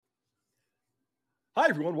Hi,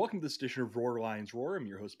 everyone. Welcome to this edition of Roar Lions Roar. I'm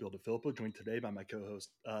your host, Bill DeFilippo, joined today by my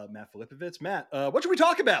co-host, Matt Filipovitz. Matt, what should we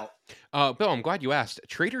talk about? Bill, I'm glad you asked.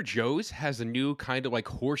 Trader Joe's has a new kind of like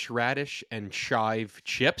horseradish and chive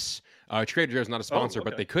chips. Trader Joe's not a Oh, sponsor,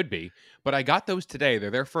 but okay. they could be. But I got those today. They're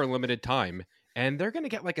there for a limited time, and they're going to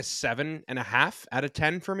get like a 7.5 out of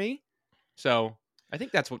 10 for me. So I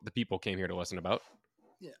think that's what the people came here to listen about.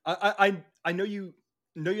 Yeah, I know you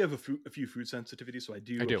have a few food sensitivities, so I I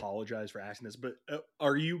do do. apologize for asking this. But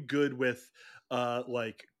are you good with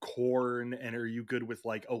like corn, and are you good with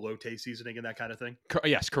like elote seasoning and that kind of thing?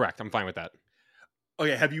 Yes, correct. I'm fine with that.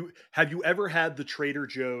 Okay, have you ever had the Trader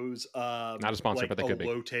Joe's Not a sponsor, like but they could be.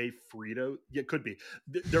 elote Frito? Yeah, it could be.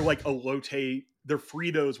 They're like elote. They're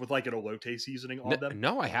Fritos with like an elote seasoning on them.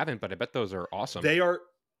 No, I haven't, but I bet those are awesome. They are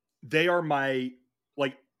they are my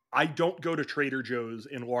like I don't go to Trader Joe's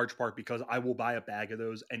in large part because I will buy a bag of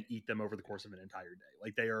those and eat them over the course of an entire day.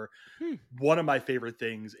 Like they are Hmm. one of my favorite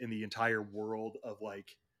things in the entire world of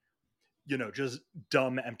like, just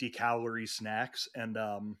dumb empty calorie snacks. And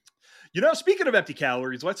speaking of empty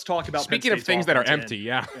calories, let's talk about Penn Speaking of State's things that are offense empty,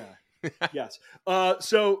 yeah. yeah. Yes.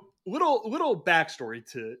 So little backstory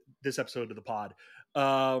to this episode of the pod.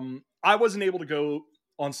 I wasn't able to go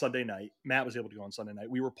on Sunday night. Matt was able to go on Sunday night.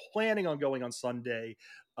 We were planning on going on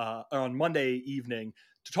Monday evening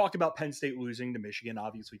to talk about Penn State losing to Michigan,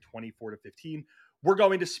 obviously 24-15. We're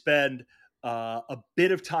going to spend a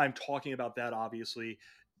bit of time talking about that, obviously.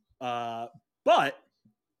 But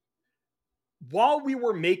while we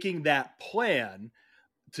were making that plan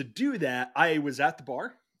to do that, I was at the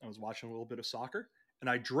bar. I was watching a little bit of soccer, and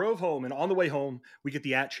I drove home. And on the way home, we get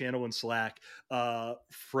the @channel in Slack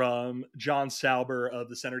from John Sauber of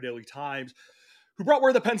the Center Daily Times, who brought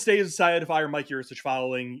word that Penn State has decided to fire Mike Yurcich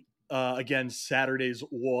following again Saturday's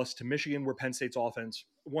loss to Michigan, where Penn State's offense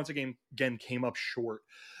once again came up short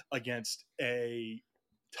against a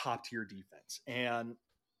top tier defense. And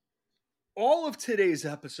all of today's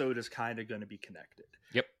episode is kind of going to be connected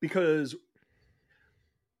Yep. because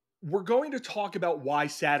we're going to talk about why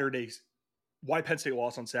Penn State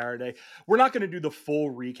lost on Saturday. We're not going to do the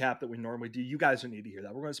full recap that we normally do. You guys don't need to hear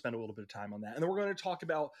that. We're going to spend a little bit of time on that. And then we're going to talk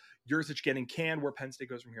about Yurcich getting canned, where Penn State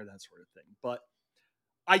goes from here, that sort of thing. But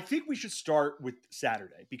I think we should start with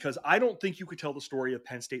Saturday because I don't think you could tell the story of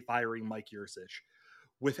Penn State firing Mike Yurcich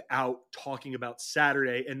without talking about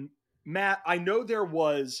Saturday. And Matt, I know there are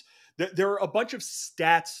a bunch of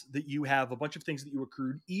stats that you have, a bunch of things that you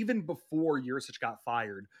accrued even before Yurcich got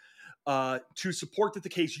fired to support that the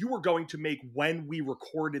case you were going to make when we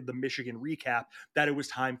recorded the Michigan recap that it was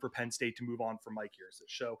time for Penn State to move on from Mike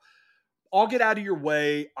Yurcich. So I'll get out of your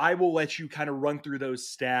way. I will let you kind of run through those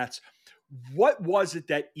stats. What was it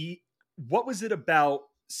about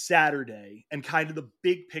Saturday and kind of the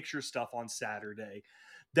big picture stuff on Saturday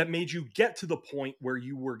that made you get to the point where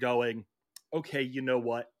you were going, okay, you know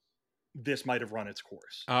what? This might have run its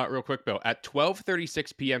course. Real quick, Bill. At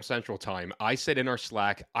 12:36 p.m. Central Time, I said in our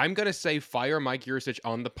Slack, I'm going to say fire Mike Yurcich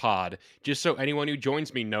on the pod, just so anyone who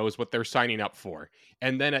joins me knows what they're signing up for.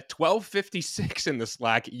 And then at 12:56 in the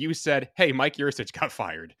Slack, you said, hey, Mike Yurcich got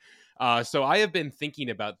fired. So I have been thinking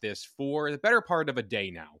about this for the better part of a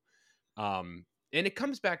day now. And it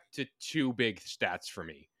comes back to two big stats for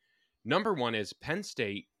me. Number one is Penn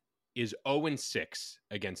State is 0-6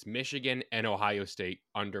 against Michigan and Ohio State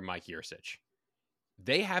under Mike Yurcich.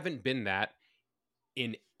 They haven't been that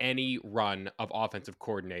in any run of offensive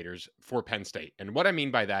coordinators for Penn State. And what I mean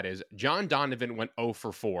by that is John Donovan went 0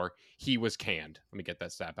 for 4. He was canned. Let me get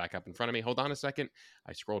that stat back up in front of me. Hold on a second.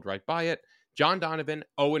 I scrolled right by it. John Donovan,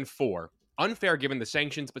 0 4. Unfair given the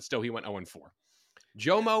sanctions, but still he went 0 4.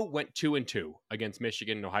 Jomo went 2-2 against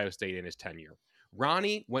Michigan and Ohio State in his tenure.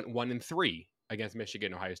 Ronnie went 1-3 against Michigan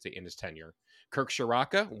and Ohio State in his tenure. Kirk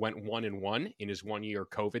Shiraka went 1-1 in his 1-year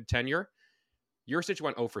COVID tenure. Yurcich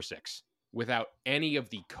went 0 for 6 without any of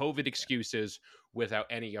the COVID excuses, without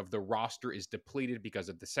any of the roster is depleted because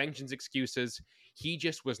of the sanctions excuses. He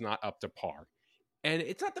just was not up to par. And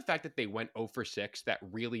it's not the fact that they went 0 for 6 that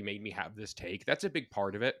really made me have this take. That's a big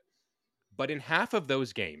part of it. But in half of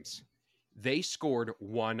those games, they scored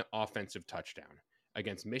one offensive touchdown.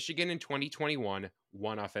 Against Michigan in 2021,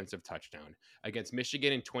 one offensive touchdown. Against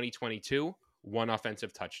Michigan in 2022, one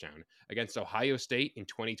offensive touchdown. Against Ohio State in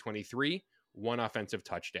 2023, one offensive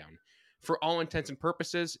touchdown. For all intents and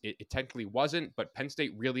purposes, it technically wasn't, but Penn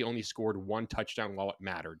State really only scored one touchdown while it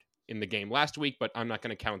mattered in the game last week, but I'm not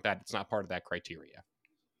going to count that. It's not part of that criteria.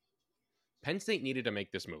 Penn State needed to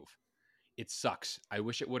make this move. It sucks. I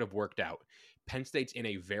wish it would have worked out. Penn State's in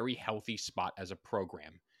a very healthy spot as a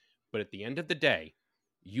program. But at the end of the day,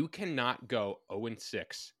 you cannot go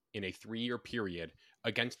 0-6 in a 3-year period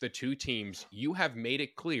against the two teams you have made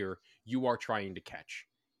it clear you are trying to catch.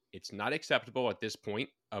 It's not acceptable at this point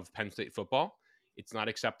of Penn State football. It's not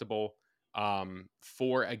acceptable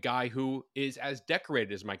for a guy who is as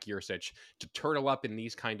decorated as Mike Yurcich to turtle up in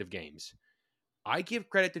these kind of games. I give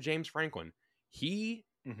credit to James Franklin. He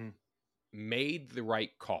made the right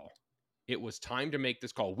call. It was time to make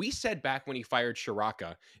this call. We said back when he fired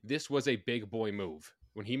Shiraka, this was a big boy move.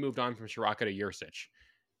 When he moved on from Shiraka to Yurcich.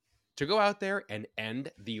 To go out there and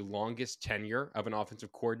end the longest tenure of an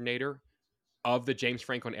offensive coordinator of the James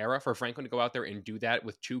Franklin era, for Franklin to go out there and do that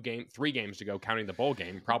with 3 games to go, counting the bowl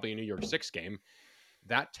game, probably a New Year's Six game,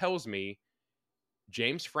 that tells me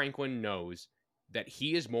James Franklin knows that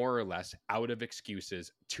he is more or less out of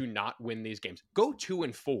excuses to not win these games. Go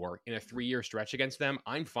 2-4 in a 3-year stretch against them.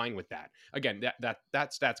 I'm fine with that. Again,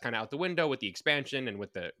 that stat's kind of out the window with the expansion and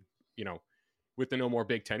with the, with the no more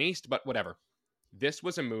Big Ten East, but whatever. This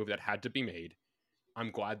was a move that had to be made.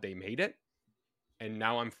 I'm glad they made it. And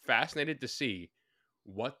now I'm fascinated to see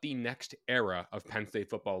what the next era of Penn State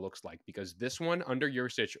football looks like, because this one under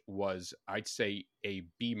Yurcich was, I'd say, a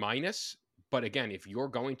B-. But again, if you're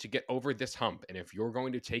going to get over this hump and if you're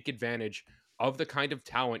going to take advantage of the kind of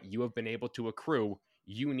talent you have been able to accrue,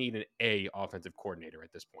 you need an A offensive coordinator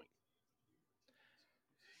at this point.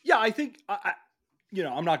 Yeah, I think,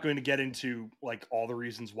 I'm not going to get into like all the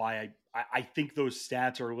reasons why I think those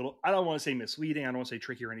stats are a little, I don't want to say misleading. I don't want to say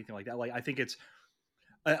tricky or anything like that. Like, I think it's,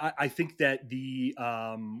 I think that the,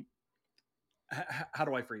 how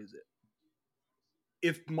do I phrase it?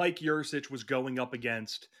 If Mike Yurcich was going up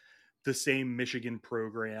against the same Michigan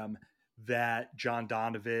program that John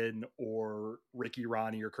Donovan or Ricky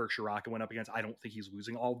Ronnie or Kirk Shiraka went up against, I don't think he's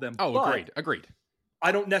losing all of them. Oh, agreed.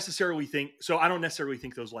 I don't necessarily think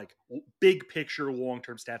those like big picture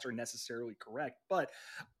long-term stats are necessarily correct, but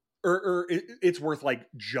it's worth like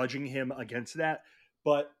judging him against that.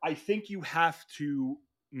 But I think you have to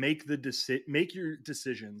make your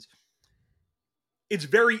decisions. It's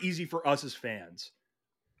very easy for us as fans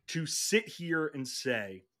to sit here and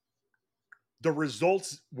say the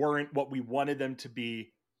results weren't what we wanted them to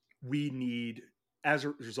be. As a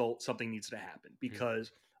result, something needs to happen,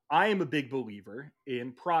 because I am a big believer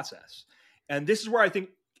in process. And this is where I think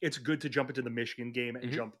it's good to jump into the Michigan game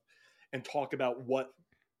and talk about what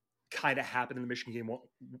kind of happened in the Michigan game, what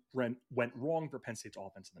went wrong for Penn State's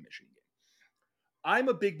offense in the Michigan game. I'm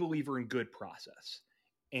a big believer in good process.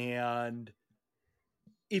 And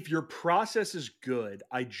if your process is good,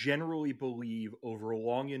 I generally believe over a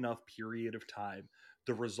long enough period of time,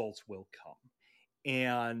 the results will come.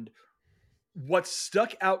 And what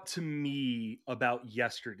stuck out to me about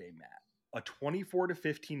yesterday, Matt, a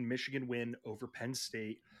 24-15 Michigan win over Penn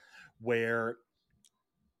State, where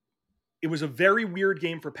it was a very weird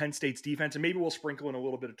game for Penn State's defense. And maybe we'll sprinkle in a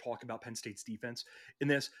little bit of talk about Penn State's defense in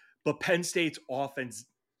this, but Penn State's offense,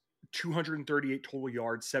 238 total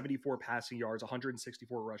yards, 74 passing yards,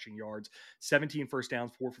 164 rushing yards, 17 first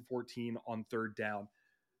downs, 4 for 14 on third down.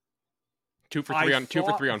 2 for 3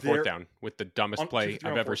 on fourth down with the dumbest play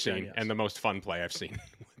I've ever seen, and the most fun play I've seen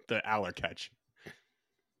with the Aller catch.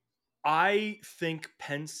 I think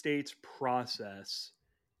Penn State's process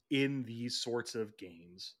in these sorts of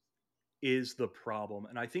games is the problem.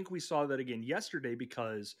 And I think we saw that again yesterday,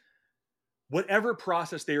 because whatever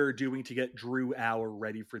process they are doing to get Drew Aller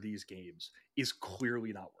ready for these games is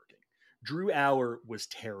clearly not working. Drew Aller was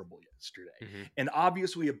terrible yesterday. And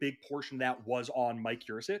obviously a big portion of that was on Mike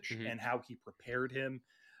Yurcich and how he prepared him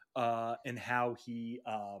and how he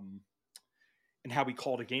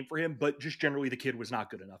called a game for him. But just generally the kid was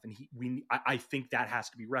not good enough. And I think that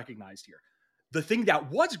has to be recognized here. The thing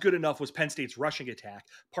that was good enough was Penn State's rushing attack,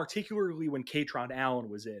 particularly when Katron Allen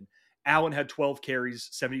was in. Allen had 12 carries,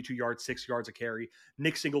 72 yards, 6 yards a carry.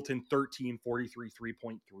 Nick Singleton, 13, 43,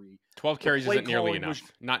 3.3. 12 carries isn't nearly enough.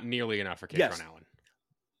 Not nearly enough for Katron Allen.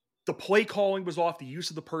 The play calling was off. The use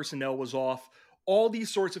of the personnel was off. All these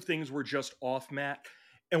sorts of things were just off, Matt.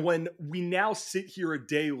 And when we now sit here a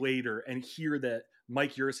day later and hear that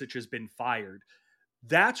Mike Yurcich has been fired,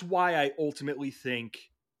 that's why I ultimately think,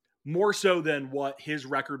 more so than what his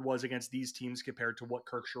record was against these teams compared to what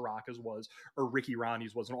Kirk Shiraka's was or Ricky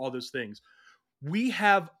Ronnie's was and all those things, we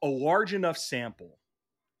have a large enough sample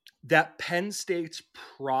that Penn State's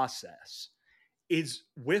process is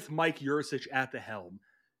with Mike Yurcich at the helm,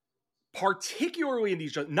 particularly in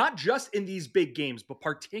these, not just in these big games, but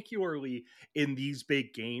particularly in these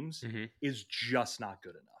big games, is just not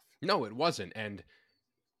good enough. No, it wasn't. And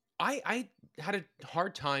I had a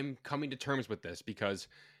hard time coming to terms with this, because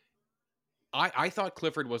I thought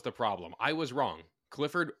Clifford was the problem. I was wrong.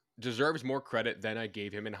 Clifford deserves more credit than I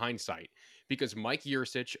gave him in hindsight, because Mike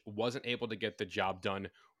Yurcich wasn't able to get the job done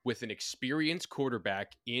with an experienced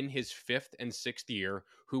quarterback in his 5th and 6th year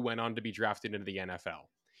who went on to be drafted into the NFL.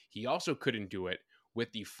 He also couldn't do it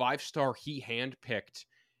with the 5-star he handpicked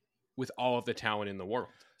with all of the talent in the world.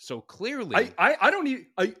 So clearly,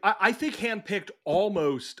 I think handpicked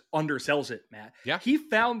almost undersells it, Matt. Yeah. He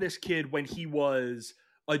found this kid when he was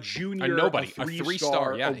a junior, nobody, a a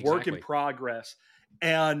 3-star, yeah, a work in progress.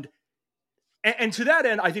 And to that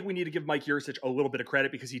end, I think we need to give Mike Yurcich a little bit of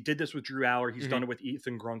credit because he did this with Drew Aller. He's done it with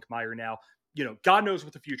Ethan Grunkmeyer now. You know, God knows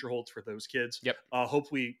what the future holds for those kids. Yep.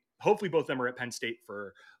 Hopefully both of them are at Penn State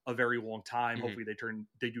for a very long time. Hopefully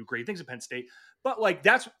they do great things at Penn State. But like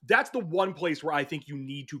that's the one place where I think you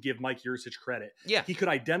need to give Mike Yurcich credit. Yeah. He could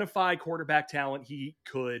identify quarterback talent. He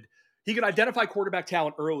could identify quarterback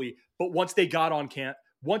talent early, but once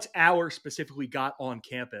Aller specifically got on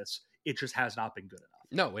campus, it just has not been good enough.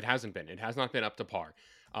 No, it hasn't been. It has not been up to par.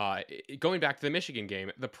 Going back to the Michigan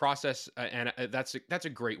game, the process, and that's a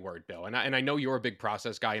great word, Bill. And I know you're a big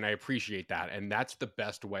process guy, and I appreciate that. And that's the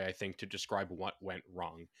best way, I think, to describe what went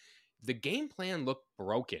wrong. The game plan looked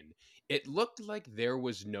broken. It looked like there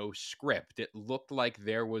was no script. It looked like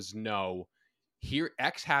there was no, here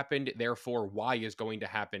X happened, therefore Y is going to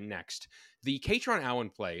happen next. The Katron Allen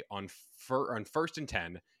play on 1st and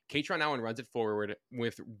 10, Katron Allen runs it forward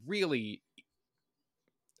with really...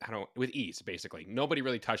 with ease, basically. Nobody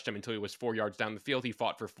really touched him until he was 4 yards down the field. He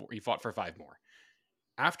fought for 5 more.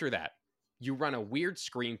 After that, you run a weird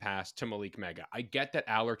screen pass to Malik Mega. I get that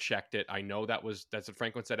Aller checked it. I know that's what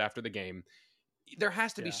Franklin said after the game. There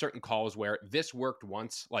has to be certain calls where this worked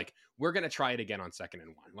once. Like, we're going to try it again on 2nd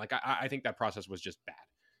and 1. Like, I think that process was just bad.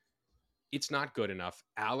 It's not good enough.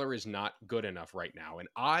 Aller is not good enough right now. And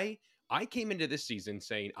I came into this season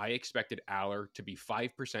saying I expected Aller to be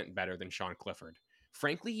 5% better than Sean Clifford.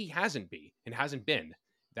 Frankly, he hasn't been.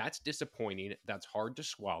 That's disappointing. That's hard to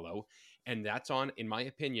swallow. And that's on, in my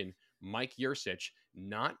opinion, Mike Yurcich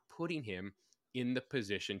not putting him in the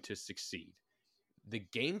position to succeed. The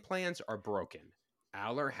game plans are broken.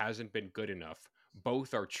 Aller hasn't been good enough.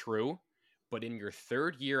 Both are true. But in your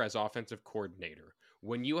 3rd year as offensive coordinator,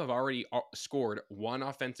 when you have already scored 1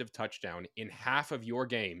 offensive touchdown in half of your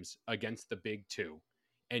games against the Big Two,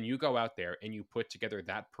 and you go out there and you put together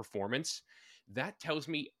that performance, that tells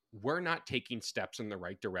me we're not taking steps in the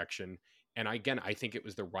right direction. And again, I think it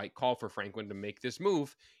was the right call for Franklin to make this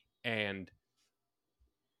move. And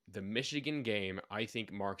the Michigan game, I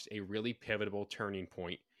think, marks a really pivotal turning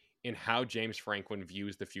point in how James Franklin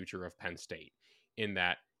views the future of Penn State. In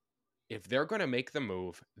that, if they're going to make the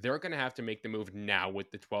move, they're going to have to make the move now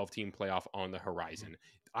with the 12-team playoff on the horizon.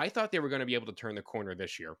 I thought they were going to be able to turn the corner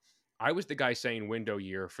this year. I was the guy saying window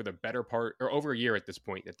year for the better part, or over a year at this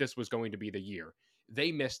point, that this was going to be the year.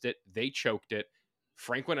 They missed it. They choked it.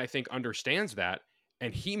 Franklin, I think, understands that,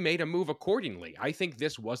 and he made a move accordingly. I think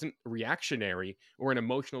this wasn't reactionary or an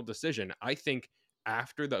emotional decision. I think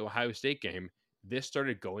after the Ohio State game, this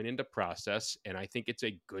started going into process, and I think it's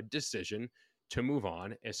a good decision to move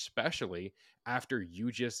on, especially after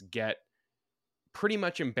you just get pretty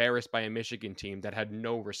much embarrassed by a Michigan team that had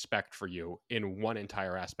no respect for you in one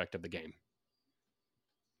entire aspect of the game.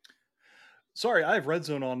 Sorry, I have Red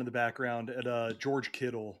Zone on in the background, and George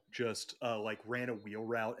Kittle just ran a wheel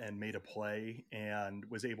route and made a play and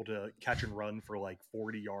was able to catch and run for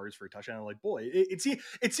 40 yards for a touchdown. I'm like, boy, it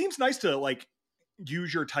seems nice to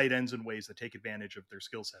use your tight ends in ways that take advantage of their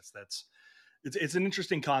skill sets. It's an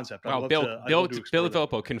interesting concept. Wow, Bill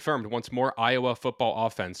Filippo confirmed once more. Iowa football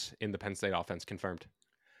offense in the Penn State offense confirmed.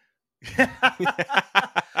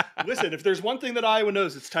 Listen, if there's one thing that Iowa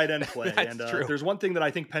knows, it's tight end play. That's true. If there's one thing that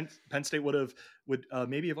I think Penn State would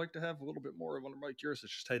maybe have liked to have a little bit more of one of Mike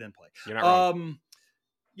Yurcich's tight end play. You're not wrong.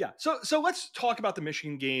 Yeah. So let's talk about the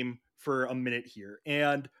Michigan game for a minute here.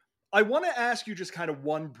 And I want to ask you just kind of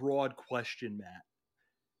one broad question, Matt.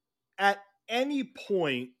 At any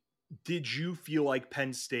point, did you feel like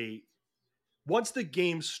Penn State, once the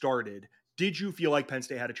game started, did you feel like Penn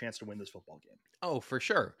State had a chance to win this football game? Oh, for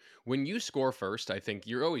sure. When you score first, I think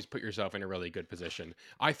you always put yourself in a really good position.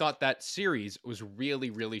 I thought that series was really,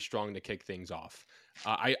 really strong to kick things off.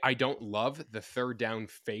 I don't love the 3rd down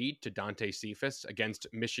fade to Dante Cephas against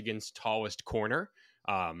Michigan's tallest corner.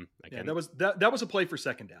 Again, that was a play for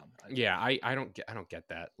 2nd down. Yeah, I don't get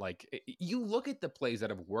that. You look at the plays that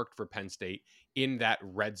have worked for Penn State in that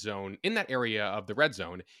red zone, in that area of the red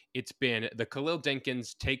zone. It's been the Khalil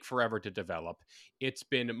Dinkins take forever to develop. It's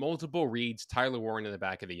been multiple reads, Tyler Warren in the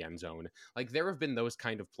back of the end zone. There have been those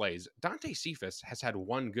kind of plays. Dante Cephas has had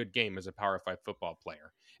one good game as a Power 5 football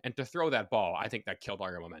player, and to throw that ball, I think that killed all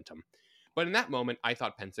your momentum. But in that moment, I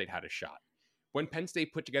thought Penn State had a shot. when Penn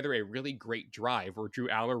State put together a really great drive where Drew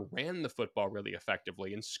Aller ran the football really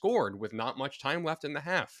effectively and scored with not much time left in the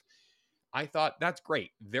half. I thought, that's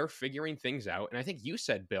great. They're figuring things out. And I think you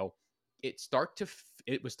said, Bill, it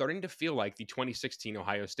was starting to feel like the 2016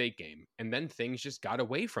 Ohio State game. And then things just got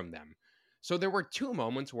away from them. So there were 2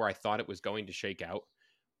 moments where I thought it was going to shake out.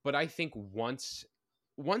 But I think once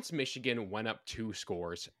Michigan went up 2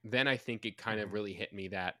 scores, then I think it kind of really hit me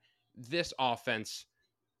that this offense,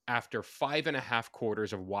 after 5.5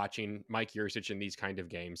 quarters of watching Mike Yurcich in these kind of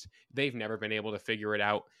games, they've never been able to figure it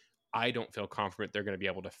out. I don't feel confident they're going to be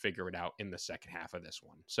able to figure it out in the second half of this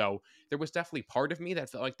one. So there was definitely part of me that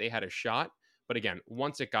felt like they had a shot. But again,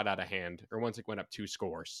 once it got out of hand, or once it went up 2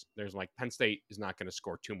 scores, there's like, Penn State is not going to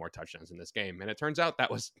score 2 more touchdowns in this game. And it turns out that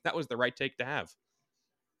was the right take to have.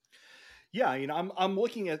 Yeah, I'm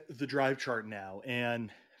looking at the drive chart now, and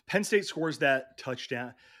Penn State scores that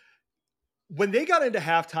touchdown. When they got into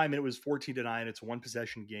halftime and it was 14-9, it's a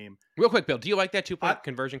 1-possession game. Real quick, Bill, do you like that 2-point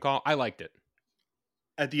conversion call? I liked it.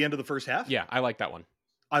 At the end of the first half? Yeah, I like that one.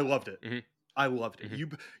 I loved it. Mm-hmm. I loved it.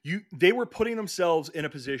 Mm-hmm. They were putting themselves in a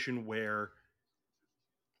position where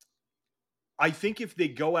I think if they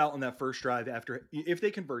go out on that first drive if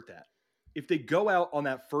they convert that, if they go out on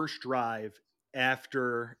that first drive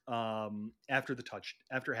after halftime,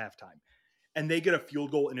 and they get a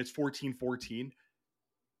field goal and it's 14-14,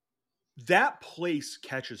 that place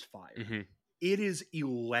catches fire. Mm-hmm. It is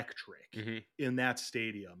electric mm-hmm. in that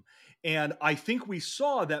stadium. And I think we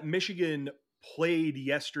saw that Michigan played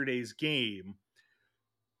yesterday's game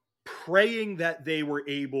praying that they were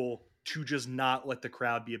able to just not let the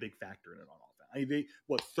crowd be a big factor in it on offense. I mean,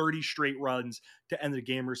 30 straight runs to end the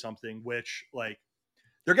game or something, which, like,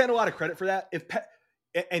 they're getting a lot of credit for that.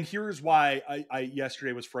 And here's why I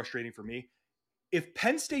yesterday was frustrating for me. If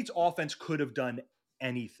Penn State's offense could have done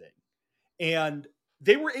anything, and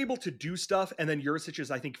they were able to do stuff, and then Yurcich's,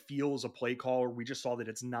 I think, feels a play call, or we just saw that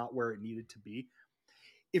it's not where it needed to be.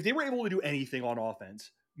 If they were able to do anything on offense,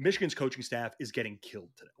 Michigan's coaching staff is getting killed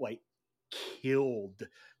today. Like, killed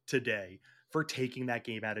today for taking that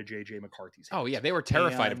game out of J.J. McCarthy's hands. Oh, yeah. They were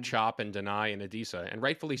terrified of Chop and Deny and Adisa, and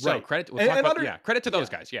rightfully so. Right. Credit to those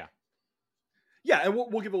guys, yeah. Yeah, and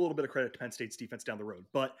we'll give a little bit of credit to Penn State's defense down the road.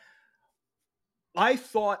 But I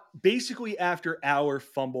thought basically after Aller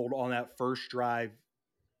fumbled on that first drive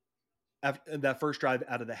out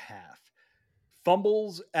of the half,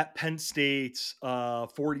 fumbles at Penn State's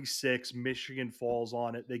 46, Michigan falls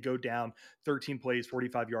on it. They go down 13 plays,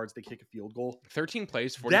 45 yards. They kick a field goal. 13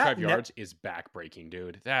 plays, 45 yards is backbreaking,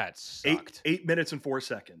 dude. That sucked. 8 minutes and 4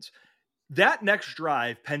 seconds. That next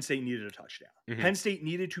drive, Penn State needed a touchdown. Mm-hmm. Penn State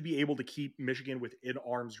needed to be able to keep Michigan within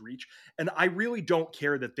arm's reach. And I really don't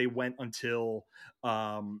care that they went until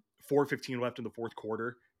 4:15 left in the fourth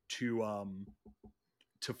quarter to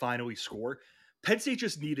finally score. Penn State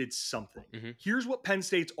just needed something. Mm-hmm. Here's what Penn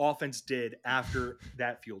State's offense did after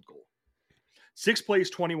that field goal. 6 plays,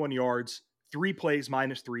 21 yards, 3 plays,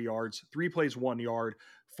 -3 yards, 3 plays, 1 yard,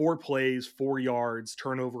 4 plays, 4 yards,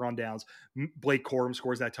 turnover on downs. Blake Corum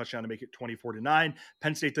scores that touchdown to make it 24-9.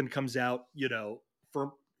 Penn State then comes out,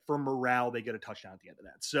 for morale, they get a touchdown at the end of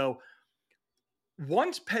that. So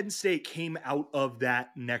once Penn State came out of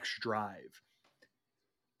that next drive,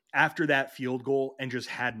 after that field goal, and just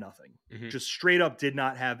had nothing, just straight up did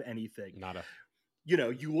not have anything. Nada.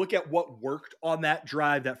 You look at what worked on that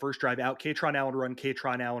drive, that first drive out, Katron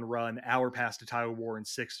Allen run, Aller pass to Tyler Warren,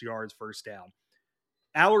 6 yards, first down.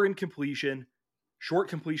 Aller incompletion, short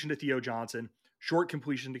completion to Theo Johnson, short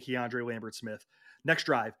completion to Keandre Lambert-Smith. Next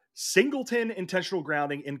drive, Singleton, intentional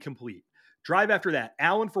grounding, incomplete. Drive after that,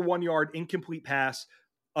 Allen for 1 yard, incomplete pass,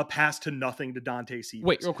 a pass to nothing to Dante Cephas.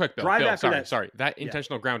 Wait, real quick, Bill. Drive Bill, after sorry. That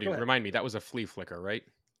intentional grounding, Go ahead. remind me, that was a flea flicker, right?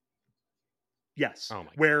 Yes. Oh my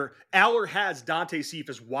God. Where Aller has Dante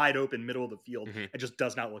Cephas wide open middle of the field and just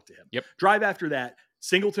does not look to him. Yep. Drive after that,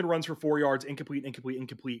 Singleton runs for 4 yards,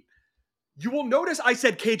 incomplete. You will notice I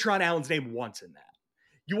said Katron Allen's name once in that.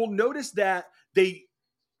 You will notice that they,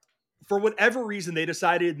 for whatever reason, they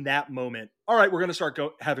decided in that moment, all right, we're going to start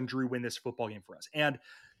having Drew win this football game for us. And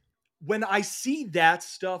when I see that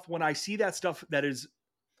stuff, that is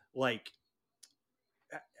like,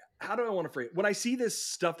 how do I want to phrase it? When I see this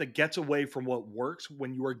stuff that gets away from what works,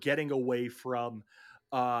 when you are getting away from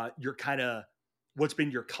your kind of what's been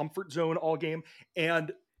your comfort zone all game,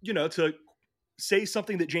 and to say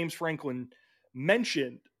something that James Franklin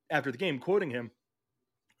mentioned after the game, quoting him,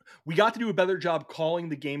 we got to do a better job calling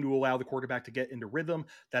the game to allow the quarterback to get into rhythm.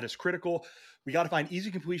 That is critical. We got to find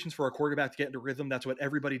easy completions for our quarterback to get into rhythm. That's what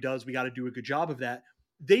everybody does. We got to do a good job of that.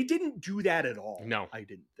 They didn't do that at all. No, I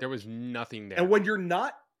didn't. There was nothing there. And when you're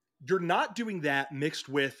not you're not doing that mixed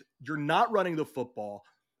with you're not running the football,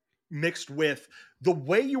 mixed with the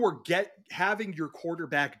way you are having your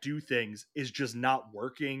quarterback do things is just not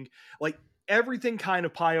working. Like everything kind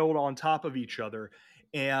of piled on top of each other.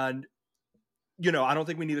 And, I don't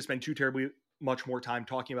think we need to spend too terribly much more time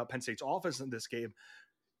talking about Penn State's offense in this game.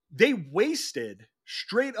 They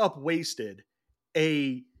straight up wasted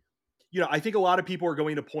I think a lot of people are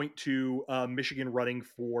going to point to Michigan running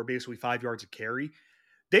for basically 5 yards of carry.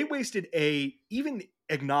 They wasted even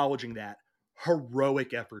acknowledging that,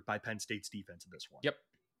 heroic effort by Penn State's defense in this one.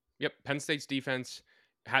 Yep. Penn State's defense,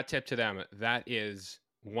 hat tip to them. That is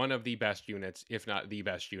one of the best units, if not the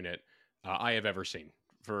best unit I have ever seen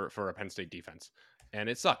for a Penn State defense. And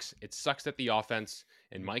it sucks. It sucks that the offense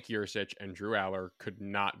and Mike Yurcich and Drew Aller could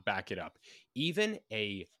not back it up. Even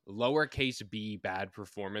a lowercase b bad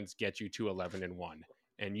performance gets you to 11-1,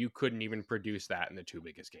 and you couldn't even produce that in the two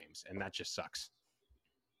biggest games, and that just sucks.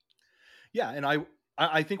 Yeah, and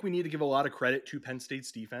I think we need to give a lot of credit to Penn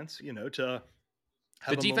State's defense, to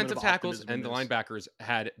have the defensive tackles and the linebackers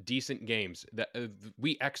had decent games. That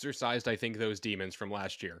we exercised, I think, those demons from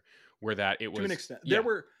last year, where that it was to an extent. Yeah.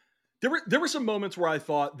 There were some moments where I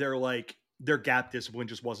thought their gap discipline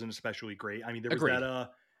just wasn't especially great. I mean, there was Agreed. I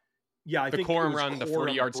the think Corum run, the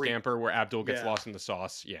 40-yard scamper where Abdul gets lost in the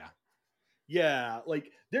sauce. Yeah,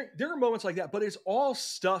 like there are moments like that, but it's all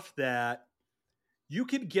stuff that you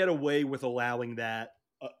could get away with allowing that,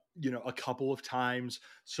 a couple of times,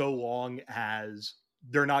 so long as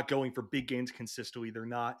they're not going for big gains consistently. They're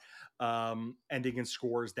not ending in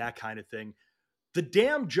scores, that kind of thing. The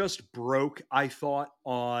dam just broke, I thought,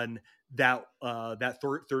 on that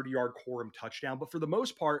 30-yard Corum touchdown. But for the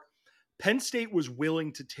most part, Penn State was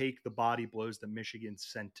willing to take the body blows that Michigan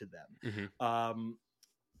sent to them. Mm-hmm.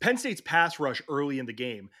 Penn State's pass rush early in the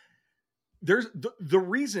game, there's the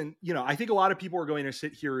reason, I think a lot of people are going to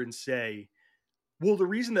sit here and say, well, the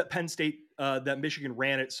reason that that Michigan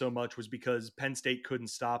ran it so much was because Penn State couldn't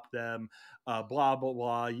stop them, blah, blah,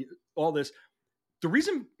 blah, all this. The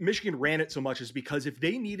reason Michigan ran it so much is because if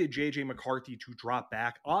they needed J.J. McCarthy to drop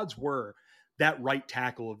back, odds were that right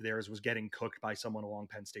tackle of theirs was getting cooked by someone along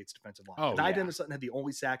Penn State's defensive line. Dennis Sutton had the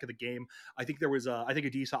only sack of the game. I think there was,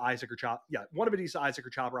 Adisa Isaac or one of Adisa Isaac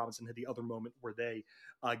or Chop Robinson had the other moment where they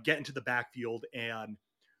get into the backfield and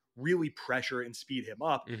really pressure and speed him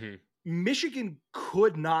up. Mm-hmm. Michigan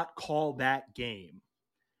could not call that game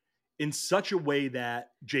in such a way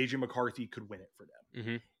that J.J. McCarthy could win it for them.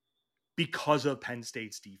 Mm-hmm. Because of Penn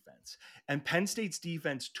State's defense. And Penn State's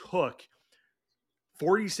defense took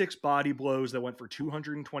 46 body blows that went for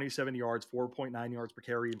 227 yards, 4.9 yards per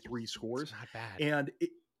carry, and 3 scores. That's not bad.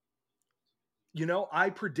 And, I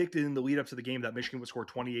predicted in the lead up to the game that Michigan would score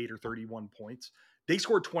 28 or 31 points. They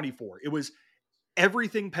scored 24. It was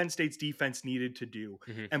everything Penn State's defense needed to do.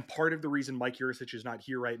 Mm-hmm. And part of the reason Mike Yurcich is not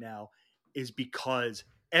here right now is because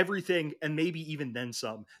everything, and maybe even then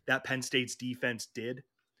some, that Penn State's defense did,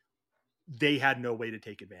 they had no way to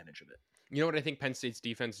take advantage of it. You know what I think Penn State's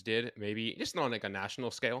defense did? Maybe just on like a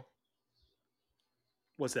national scale.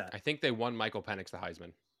 What's that? I think they won Michael Penix the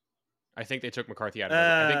Heisman. I think they took McCarthy out of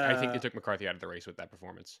I think they took McCarthy out of the race with that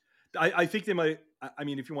performance. I think they might. I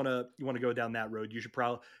mean, if you want to go down that road, you should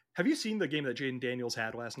probably. Have you seen the game that Jaden Daniels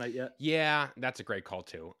had last night yet? Yeah, that's a great call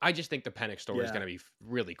too. I just think the Penix story is going to be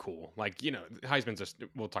really cool. Like, Heisman's just.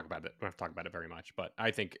 We'll talk about it. We don't have to talk about it very much, but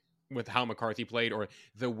I think with how McCarthy played, or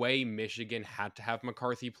the way Michigan had to have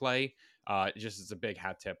McCarthy play, just as a big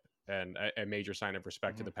hat tip and a major sign of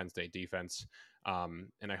respect to the Penn State defense.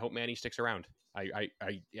 And I hope Manny sticks around.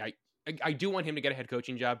 I do want him to get a head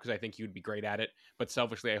coaching job because I think he would be great at it. But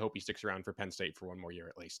selfishly, I hope he sticks around for Penn State for one more year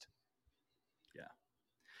at least.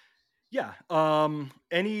 Yeah.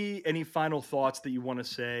 Any final thoughts that you want to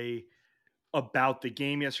say about the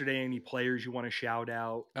game yesterday? Any players you want to shout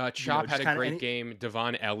out? Chop had a great game.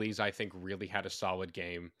 Devon Ellies, I think, really had a solid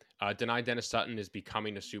game. Denai Dennis Sutton is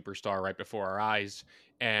becoming a superstar right before our eyes.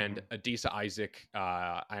 And Adisa Isaac,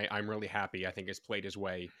 I'm really happy. I think has played his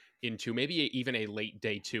way into maybe even a late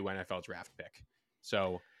day 2 NFL draft pick.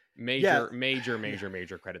 So major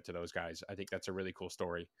credit to those guys. I think that's a really cool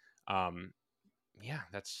story.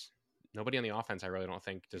 That's nobody on the offense. I really don't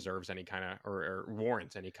think deserves any kind of or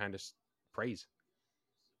warrants any kind of praise.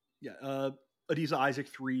 Adisa Isaac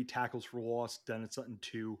 3 tackles for loss, Dennis Sutton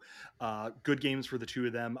 2. Good games for the two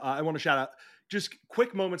of them. I want to shout out just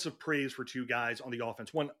quick moments of praise for 2 guys on the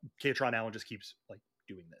offense. One, Katron Allen just keeps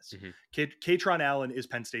doing this. Katron Allen is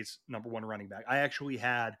Penn State's number 1 running back. I actually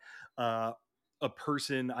had a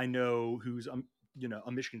person I know who's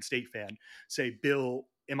a Michigan State fan say, Bill,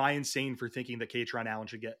 am I insane for thinking that Katron Allen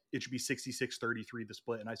should be 66-33 the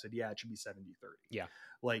split? And I said, yeah, it should be 70-30. Yeah.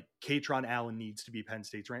 Like Katron Allen needs to be Penn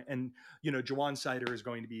State's right. And, Jawan Sider is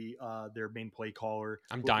going to be their main play caller.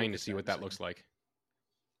 I'm dying to see what that looks like.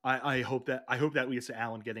 I hope that leads to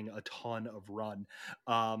Allen getting a ton of run.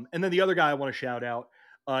 And then the other guy I want to shout out,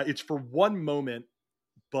 it's for one moment,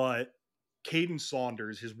 but Caden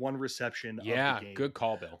Saunders, his one reception of the game. Good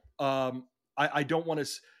call, Bill. I don't want to.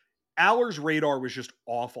 Aller's radar was just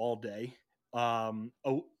off all day.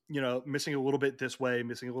 Missing a little bit this way,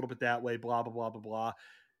 missing a little bit that way, blah, blah, blah, blah, blah.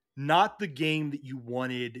 Not the game that you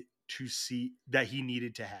wanted to see, that he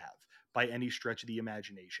needed to have by any stretch of the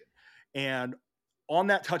imagination. And on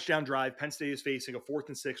that touchdown drive, Penn State is facing a 4th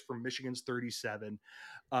and 6 from Michigan's 37.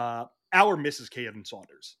 Aller misses Caden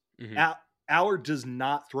Saunders. Mm-hmm. Aller does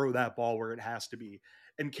not throw that ball where it has to be.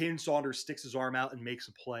 And Caden Saunders sticks his arm out and makes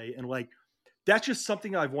a play. And that's just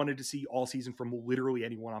something I've wanted to see all season from literally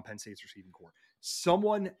anyone on Penn State's receiving corps.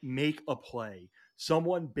 Someone make a play.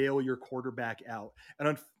 Someone bail your quarterback out.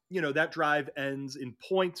 And, that drive ends in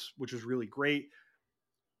points, which is really great.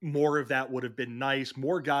 More of that would have been nice.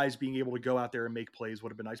 More guys being able to go out there and make plays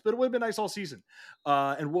would have been nice. But it would have been nice all season.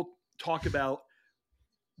 And we'll talk about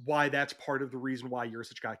why that's part of the reason why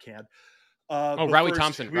Yurcich got canned. Riley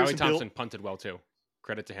Thompson punted well too.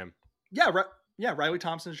 Credit to him. Yeah, Riley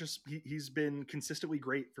Thompson's he's been consistently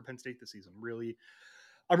great for Penn State this season. I'm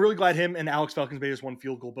really glad him and Alex Falcons made us one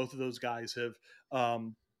field goal. Both of those guys have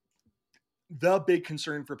the big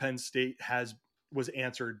concern for Penn State was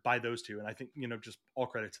answered by those two, and I think just all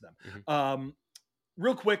credit to them. Mm-hmm.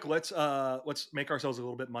 Real quick, let's make ourselves a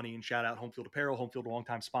little bit of money and shout out Home Field Apparel. Home Field, a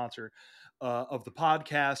longtime sponsor of the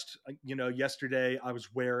podcast. Yesterday I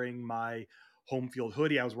was wearing my Home Field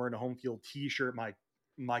hoodie. I was wearing a Home Field t-shirt.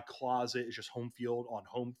 My closet is just Home Field on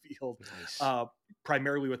Home Field. Nice.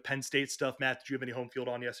 Primarily with Penn State stuff. Matt, did you have any Home Field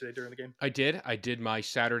on yesterday during the game? I did. I did my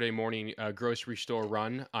Saturday morning grocery store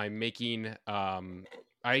run. I'm making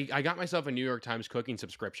I got myself a New York Times cooking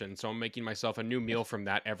subscription, so I'm making myself a new meal from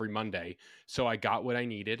that every Monday. So I got what I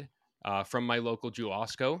needed from my local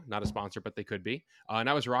Jewosco, not a sponsor, but they could be. And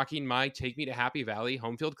I was rocking my Take Me to Happy Valley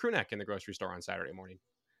Home Field crew neck in the grocery store on Saturday morning.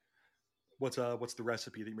 What's the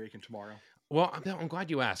recipe that you're making tomorrow? Well, I'm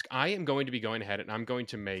glad you asked. I am going to be going ahead and I'm going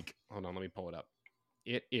to make, hold on, let me pull it up.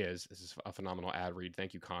 This is a phenomenal ad read.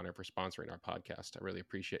 Thank you, Connor, for sponsoring our podcast. I really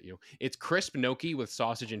appreciate you. It's crisp gnocchi with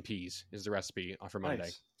sausage and peas is the recipe for Monday.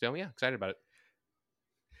 Nice. So yeah, excited about it.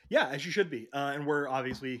 Yeah, as you should be. And we're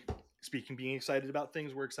obviously, being excited about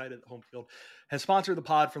things, we're excited that Home Field has sponsored the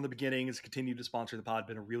pod from the beginning, has continued to sponsor the pod,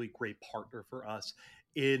 been a really great partner for us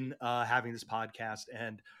in having this podcast.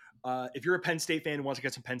 And if you're a Penn State fan who wants to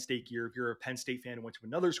get some Penn State gear, if you're a Penn State fan who went to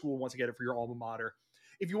another school and wants to get it for your alma mater,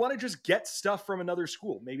 if you want to just get stuff from another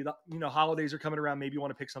school, maybe the holidays are coming around, maybe you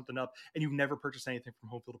want to pick something up and you've never purchased anything from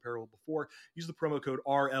Home Field Apparel before, use the promo code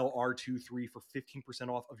RLR23 for 15%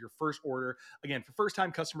 off of your first order. Again, for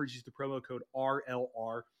first-time customers, use the promo code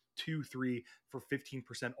RLR23 for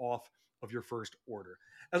 15% off of your first order.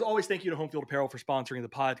 As always, thank you to Home Field Apparel for sponsoring the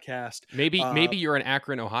podcast. Maybe you're in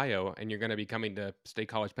Akron, Ohio, and you're going to be coming to State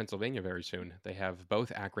College, Pennsylvania very soon. They have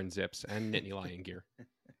both Akron Zips and Nittany Lion gear.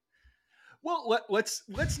 Well, let's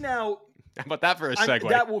now. How about that for a segue?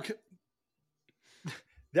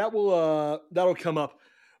 That'll come up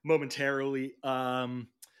momentarily.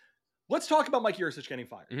 Let's talk about Mike Yurcich getting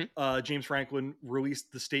fired. Mm-hmm. James Franklin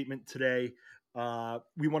released the statement today.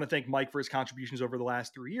 We want to thank Mike for his contributions over the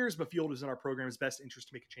last 3 years, but feel it is in our program's best interest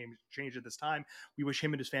to make a change at this time. We wish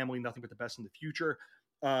him and his family nothing but the best in the future.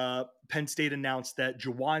 Penn State announced that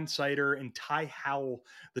Jawan Sider and Ty Howell,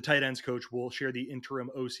 the tight ends coach, will share the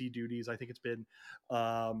interim OC duties. I think it's been,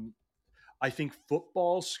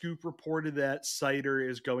 Football Scoop reported that Sider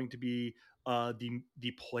is going to be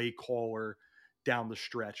the play caller down the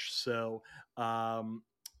stretch. So I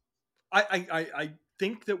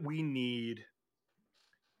think that we need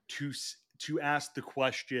to ask the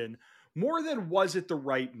question more than was it the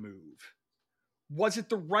right move? Was it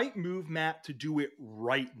the right move, Matt, to do it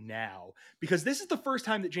right now? Because this is the first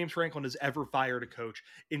time that James Franklin has ever fired a coach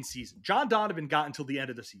in season. John Donovan got until the end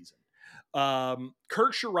of the season.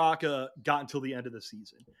 Kirk Shiraka got until the end of the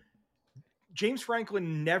season. James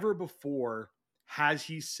Franklin never before has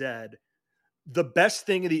he said, the best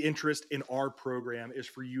thing in the interest in our program is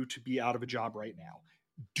for you to be out of a job right now.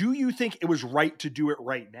 Do you think it was right to do it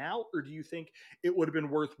right now? Or do you think it would have been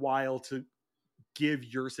worthwhile to give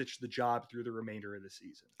Yurcich the job through the remainder of the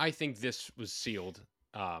season? I think this was sealed,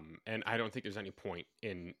 and I don't think there's any point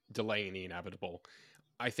in delaying the inevitable.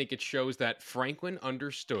 I think it shows that Franklin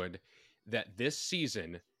understood that this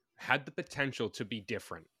season had the potential to be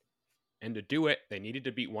different. And to do it, they needed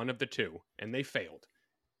to beat one of the two, and they failed.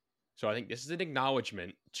 So I think this is an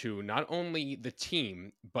acknowledgement to not only the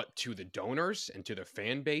team, but to the donors and to the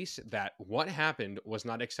fan base that what happened was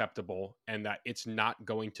not acceptable and that it's not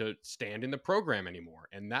going to stand in the program anymore.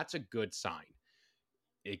 And that's a good sign.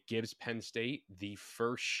 It gives Penn State the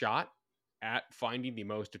first shot at finding the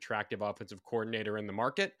most attractive offensive coordinator in the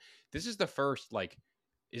market. This is the first,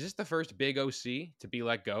 is this the first big OC to be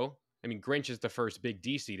let go? I mean, Grinch is the first big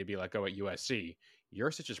DC to be let go at USC.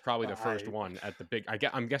 Yurcich is probably the first one at the big.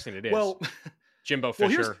 I'm guessing it is. Well, Jimbo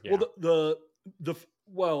Fisher. I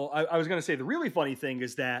was going to say the really funny thing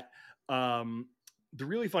is that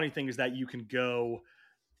you can go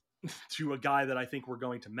to a guy that I think we're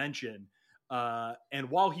going to mention. And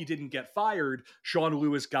while he didn't get fired, Sean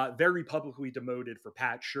Lewis got very publicly demoted for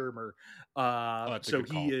Pat Shurmur. So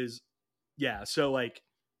he is,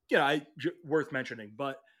 worth mentioning.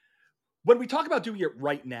 But when we talk about doing it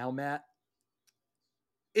right now, Matt,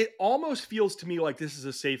 it almost feels to me like this is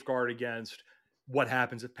a safeguard against what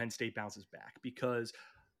happens if Penn State bounces back, because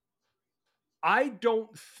I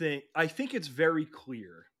think it's very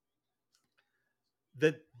clear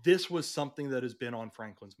that this was something that has been on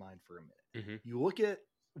Franklin's mind for a minute. Mm-hmm. You look at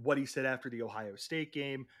what he said after the Ohio State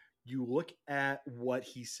game, you look at what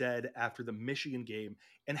he said after the Michigan game,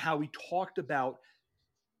 and how he talked about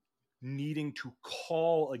needing to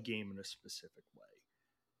call a game in a specific way.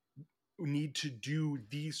 Need to do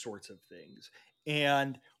these sorts of things.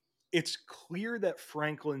 And it's clear that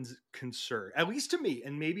Franklin's concern, at least to me,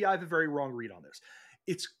 and maybe I have a very wrong read on this,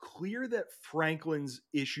 it's clear that Franklin's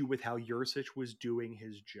issue with how Yurcich was doing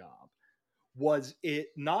his job was it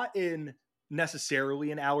not in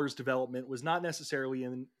necessarily in hours development, was not necessarily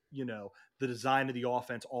in, the design of the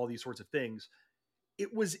offense, all these sorts of things.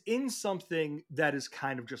 It was in something that is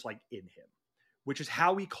kind of just like in him, which is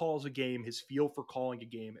how he calls a game, his feel for calling a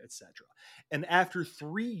game, etc. And after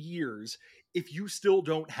 3 years, if you still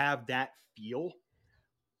don't have that feel,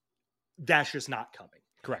 that's just not coming.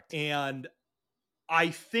 Correct. And I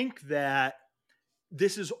think that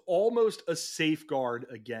this is almost a safeguard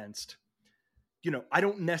against, I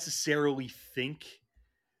don't necessarily think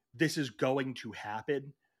this is going to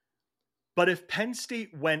happen. But if Penn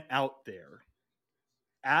State went out there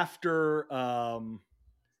after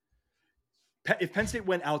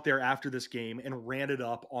this game and ran it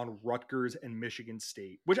up on Rutgers and Michigan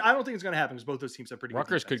State, which I don't think is going to happen because both those teams have pretty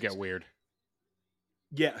Rutgers good defenses. Could get weird.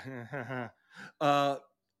 Yeah.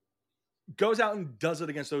 Goes out and does it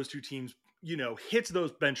against those two teams, hits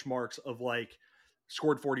those benchmarks of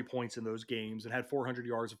scored 40 points in those games and had 400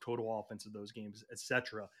 yards of total offense in those games,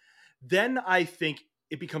 etc. Then I think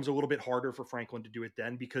it becomes a little bit harder for Franklin to do it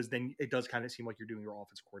then, because then it does kind of seem like you're doing your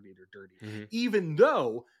offense coordinator dirty. Mm-hmm. Even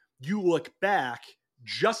though you look back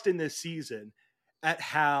just in this season at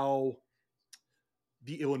how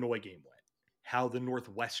the Illinois game went, how the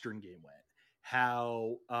Northwestern game went,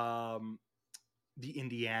 how the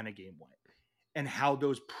Indiana game went, and how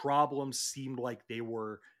those problems seemed like they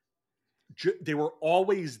were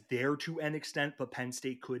always there to an extent, but Penn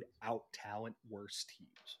State could out-talent worse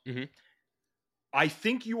teams. Mm-hmm. I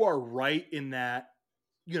think you are right in that,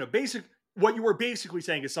 what you were basically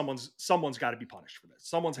saying is someone's got to be punished for this.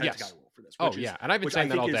 Someone's head's got to roll for this. And I've been saying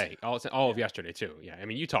that all day, all of yesterday too. Yeah, I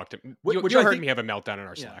mean, you talked to you heard me have a meltdown in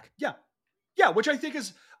our Slack. Yeah, which I think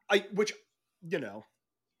is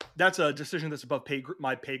that's a decision that's above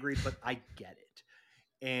my pay grade, but I get it,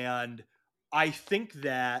 and I think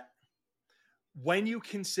that when you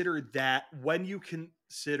consider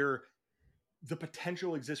the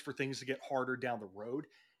potential exists for things to get harder down the road,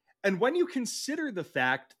 and when you consider the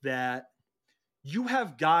fact that you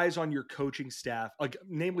have guys on your coaching staff,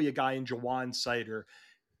 namely a guy in Jawan Sider,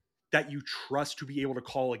 that you trust to be able to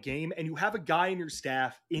call a game, and you have a guy in your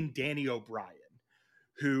staff in Danny O'Brien,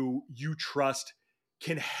 who you trust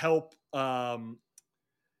can help, Drew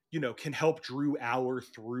Aller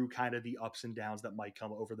through kind of the ups and downs that might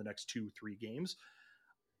come over the next 2-3 games.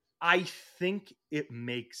 I think it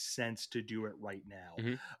makes sense to do it right now.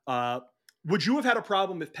 Mm-hmm. Would you have had a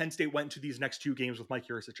problem if Penn State went into these next 2 games with Mike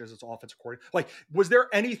Yurcich as its offensive coordinator? Was there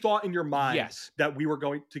any thought in your mind that we were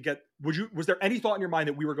going to get? Was there any thought in your mind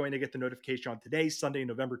that we were going to get the notification on today, Sunday,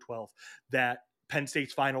 November 12th, that Penn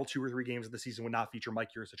State's final 2 or 3 games of the season would not feature Mike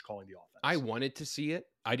Yurcich calling the offense? I wanted to see it.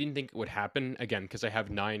 I didn't think it would happen, again, because I have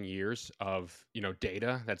 9 years of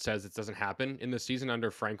data that says it doesn't happen in the season under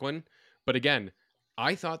Franklin. But again,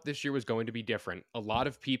 I thought this year was going to be different. A lot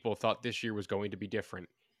of people thought this year was going to be different.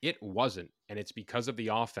 It wasn't, and it's because of the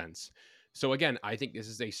offense. So again, I think this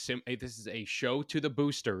is a show to the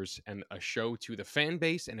boosters and a show to the fan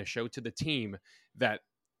base and a show to the team that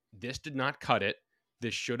this did not cut it.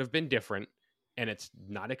 This should have been different, and it's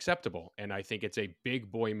not acceptable. And I think it's a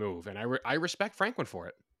big boy move, and I respect Franklin for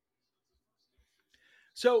it.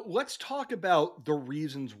 So let's talk about the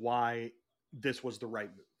reasons why this was the right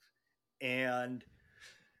move. And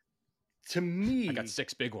to I got me,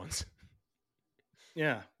 6 big ones.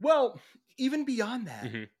 yeah, well, even beyond that,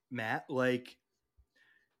 Mm-hmm. Matt, like,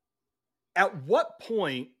 at what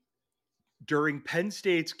point during Penn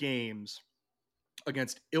State's games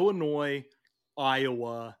against Illinois,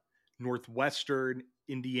 Iowa, Northwestern,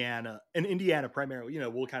 Indiana, and Indiana primarily,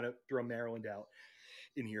 we'll kind of throw Maryland out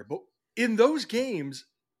in here, but in those games,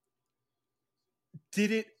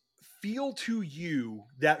 did it feel to you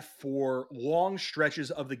that for long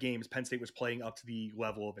stretches of the games, Penn State was playing up to the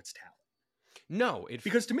level of its talent? No,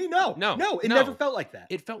 Because to me, no, it never felt like that.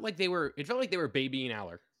 It felt like they were babying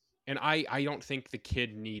Aller, and I don't think the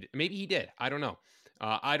kid maybe he did. I don't know.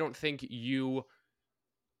 I don't think you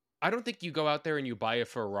go out there and you buy a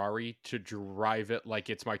Ferrari to drive it like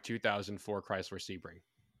it's my 2004 Chrysler Sebring,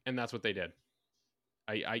 and that's what they did.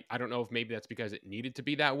 I don't know if maybe that's because it needed to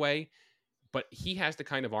be that way, but he has the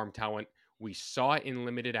kind of arm talent. We saw it in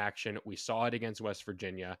limited action. We saw it against West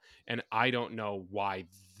Virginia, and I don't know why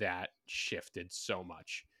that shifted so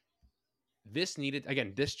much. This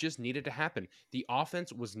just needed to happen. The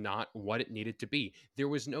offense was not what it needed to be. There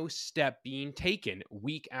was no step being taken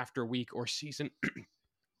week after week or season,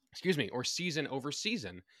 or season over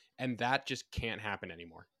season, and that just can't happen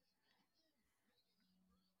anymore.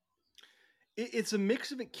 It's a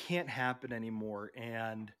mix of it can't happen anymore,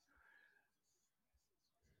 and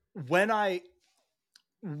when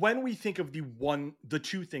we think of the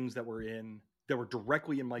two things that were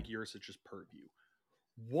directly in Mike Yurcich's purview,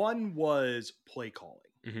 one was play calling.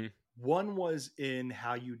 Mm-hmm. One was in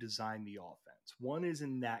how you design the offense. One is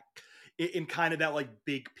in kind of that like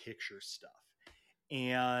big picture stuff.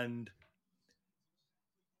 And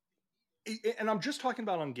I'm just talking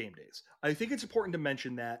about on game days. I think it's important to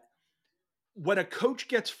mention that when a coach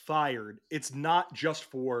gets fired, it's not just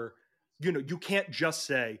for, you can't just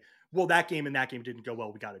say, well, that game and that game didn't go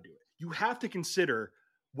well, we got to do it. You have to consider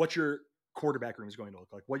what your quarterback room is going to look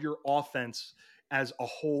like, what your offense as a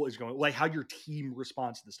whole is going, like how your team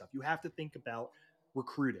responds to this stuff. You have to think about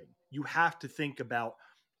recruiting. You have to think about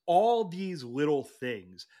all these little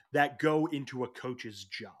things that go into a coach's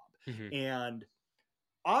job. Mm-hmm. And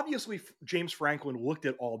obviously James Franklin looked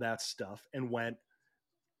at all that stuff and went,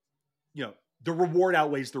 the reward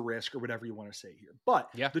outweighs the risk, or whatever you want to say here.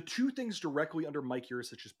 But the two things directly under Mike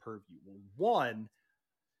Yurcich's purview. One,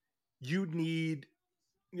 you need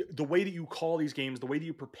the way that you call these games, the way that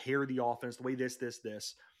you prepare the offense, the way this.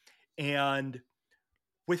 And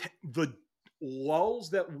with the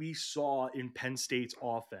lulls that we saw in Penn State's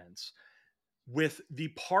offense, with the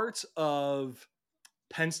parts of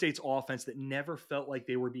Penn State's offense that never felt like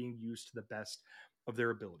they were being used to the best of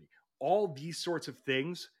their ability, all these sorts of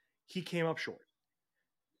things, he came up short.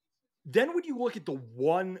 Then when you look at the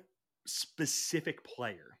one specific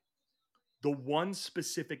player, the one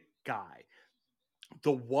specific guy,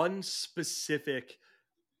 the one specific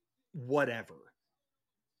whatever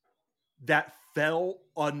that fell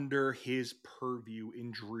under his purview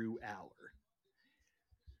in Drew Aller,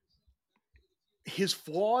 his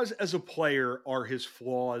flaws as a player are his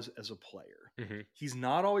flaws as a player. Mm-hmm. He's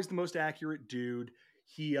not always the most accurate dude.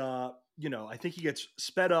 He, I think he gets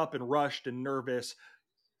sped up and rushed and nervous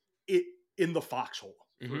in the foxhole,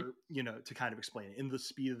 for, to kind of explain it, in the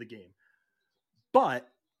speed of the game. But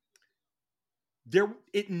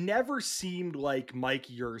it never seemed like Mike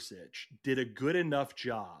Yurcich did a good enough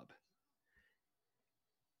job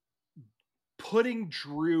putting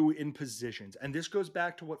Drew in positions. And this goes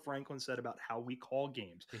back to what Franklin said about how we call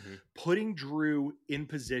games, putting Drew in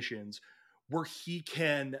positions where he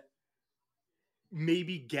can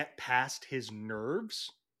maybe get past his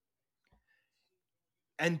nerves.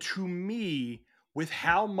 And to me, with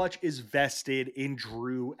how much is vested in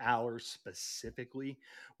Drew Aller specifically,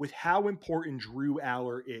 with how important Drew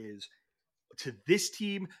Aller is to this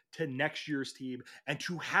team, to next year's team, and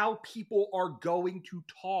to how people are going to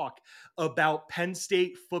talk about Penn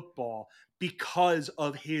State football because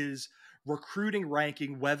of his recruiting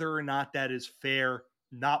ranking, whether or not that is fair,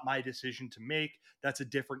 not my decision to make. That's a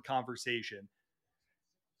different conversation.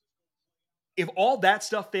 If all that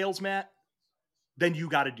stuff fails, Matt, then you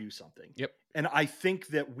got to do something. Yep. And I think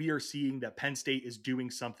that we are seeing that Penn State is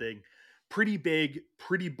doing something pretty big,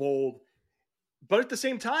 pretty bold. But at the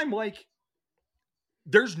same time, like,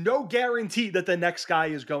 there's no guarantee that the next guy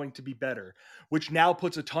is going to be better, which now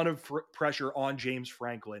puts a ton of pressure on James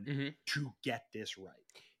Franklin to get this right.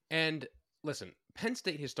 And listen, Penn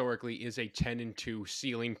State historically is a 10-2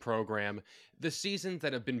 ceiling program. The seasons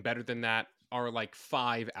that have been better than that are like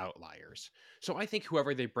 5 outliers. So I think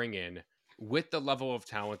whoever they bring in with the level of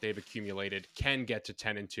talent they've accumulated can get to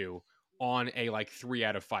 10-2 on a like 3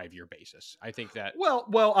 out of 5 year basis. I think that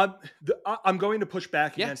I'm going to push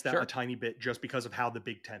back yeah, against that sure. a tiny bit just because of how the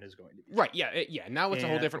Big Ten is going to be. Right. Yeah. Yeah. Now it's a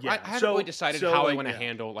whole And different. yeah, I haven't really decided how I want to yeah.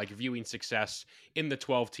 handle like viewing success in the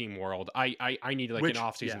 12-team world. I need like an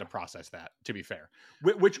off season to process that. To be fair,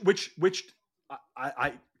 which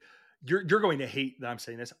I you're going to hate that I'm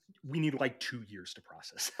saying this. We need like 2 years to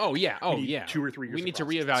process. Oh yeah. Oh yeah. 2 or 3 years. We need to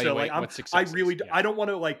process. reevaluate So, like, what success is. Yeah. I don't want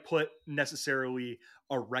to like put necessarily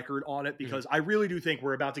a record on it because I really do think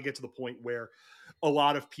we're about to get to the point where a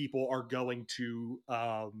lot of people are going to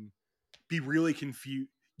be really confused.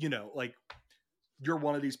 You know, like you're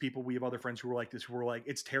one of these people. We have other friends who are like this, who are like,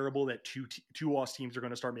 it's terrible that two lost teams are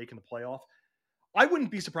going to start making the playoff. I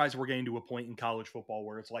wouldn't be surprised if we're getting to a point in college football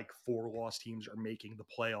where it's like 4 lost teams are making the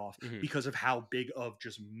playoff because of how big of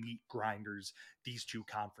just meat grinders these two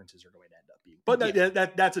conferences are going to end up being.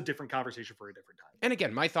 But that's a different conversation for a different time. And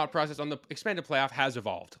again, my thought process on the expanded playoff has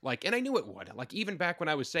evolved. Like, and I knew it would. Like, even back when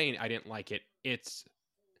I was saying I didn't like it,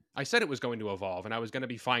 I said it was going to evolve, and I was going to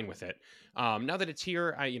be fine with it. Now that it's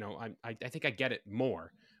here, I think I get it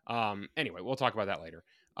more. Anyway, we'll talk about that later.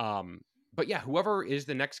 But yeah, whoever is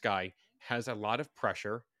the next guy has a lot of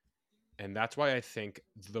pressure, and that's why I think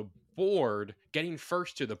the board, getting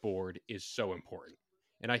first to the board, is so important.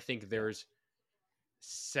 And I think there's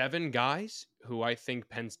 7 guys who I think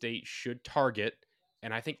Penn State should target,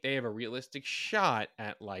 and I think they have a realistic shot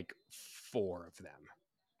at like 4 of them.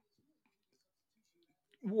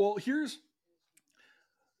 Well, here's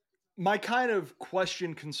my kind of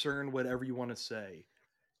question, concern, whatever you want to say.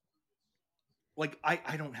 Like,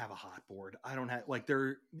 I don't have a hot board. I don't have like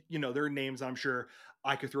there are names I'm sure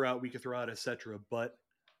I could throw out, we could throw out, etc. But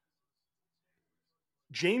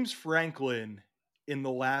James Franklin in the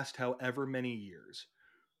last however many years,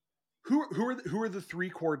 who are the 3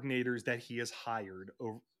 coordinators that he has hired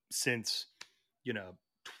since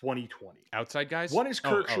 2020? Outside guys? One is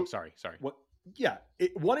Kirk. Sorry. What? Yeah,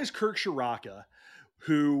 one is Kirk Shiraka,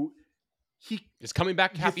 who he is coming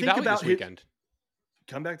back to Happy Valley this weekend.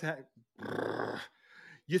 Come back to.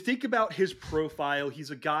 You think about his profile.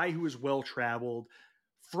 He's a guy who is well traveled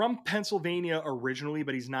from Pennsylvania originally,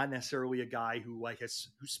 but he's not necessarily a guy who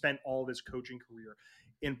who spent all of his coaching career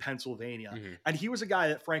in Pennsylvania. And he was a guy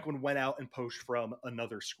that Franklin went out and poached from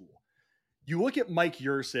another school. You look at Mike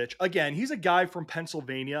Yurcich again. He's a guy from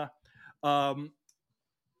Pennsylvania.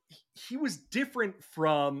 He was different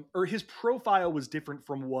or his profile was different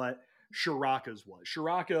from what Shiraka's was.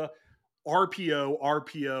 Shiraka, RPO.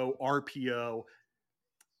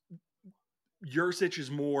 Yurcich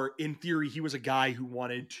is more, in theory, he was a guy who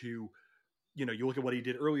wanted to, you look at what he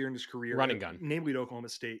did earlier in his career. Running gun. Namely at Oklahoma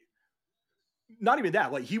State. Not even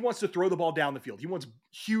that. Like, he wants to throw the ball down the field. He wants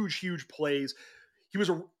huge plays. He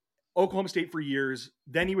was at Oklahoma State for years.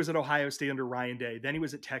 Then he was at Ohio State under Ryan Day. Then he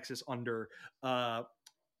was at Texas under Tom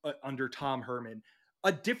Herman.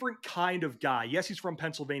 A different kind of guy. Yes, he's from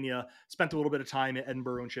Pennsylvania, spent a little bit of time at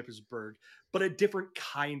Edinburgh and Shippensburg, but a different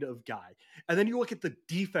kind of guy. And then you look at the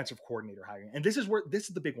defensive coordinator hiring, and this is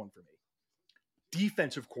the big one for me.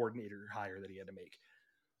 Defensive coordinator hire that he had to make.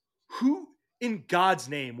 Who in God's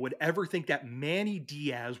name would ever think that Manny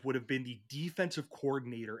Diaz would have been the defensive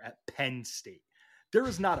coordinator at Penn State? There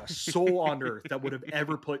is not a soul on earth that would have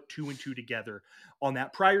ever put 2 and 2 together on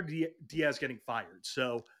that prior to Diaz getting fired.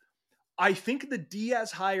 So I think the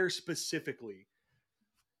Diaz hire specifically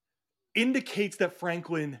indicates that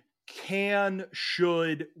Franklin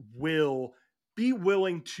will be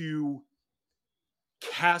willing to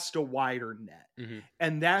cast a wider net.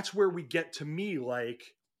 And that's where we get to me,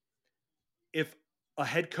 like, if a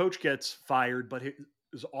head coach gets fired, but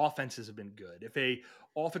his offenses have been good, if a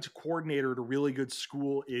offensive coordinator at a really good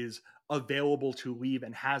school is available to leave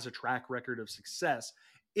and has a track record of success,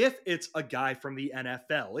 if it's a guy from the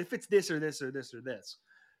NFL, if it's this or this or this or this,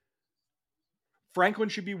 Franklin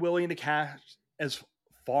should be willing to cast as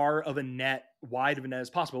wide of a net as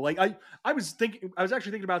possible. Like I was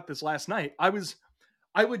actually thinking about this last night.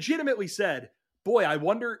 I legitimately said, boy,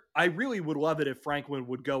 I really would love it if Franklin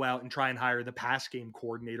would go out and try and hire the pass game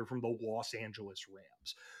coordinator from the Los Angeles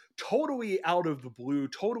Rams. Totally out of the blue,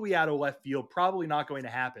 totally out of left field, probably not going to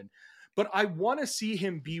happen. But I want to see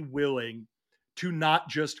him be willing to not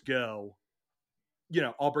just go,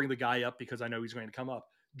 I'll bring the guy up because I know he's going to come up.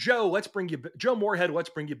 Joe Moorhead, let's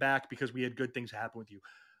bring you back because we had good things happen with you.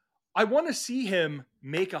 I want to see him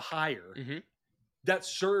make a hire that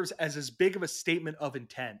serves as big of a statement of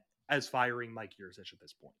intent as firing Mike Yurcich at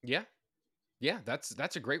this point. Yeah. Yeah,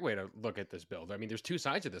 that's a great way to look at this build. I mean, there's two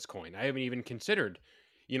sides of this coin. I haven't even considered,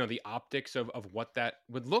 the optics of what that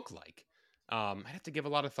would look like. I'd have to give a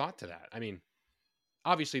lot of thought to that. I mean,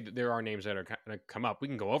 obviously there are names that are going to come up. We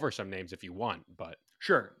can go over some names if you want, but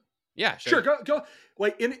Sure. yeah, Sure. so Go.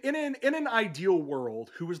 Like in an ideal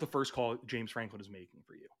world, who was the first call James Franklin is making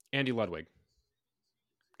for you? Andy Ludwig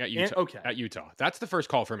at And Utah. okay. At Utah, that's the first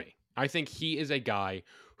call for me. I think he is a guy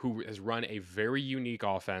who has run a very unique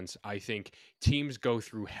offense. I think teams go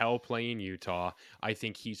through hell playing Utah. I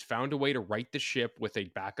think he's found a way to right the ship with a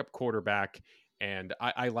backup quarterback, and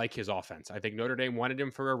I like his offense. I think Notre Dame wanted him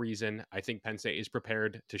for a reason. I think Penn State is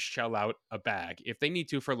prepared to shell out a bag if they need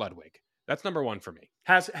to for Ludwig. That's number one for me.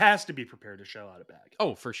 Has to be prepared to shell out a bag.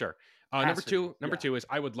 Oh, for sure. Number two is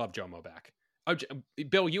I would love Jomo back.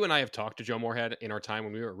 Bill, you and I have talked to Joe Moorhead in our time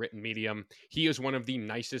when we were at Written Medium. He is one of the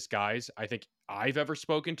nicest guys I think I've ever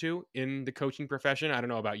spoken to in the coaching profession. I don't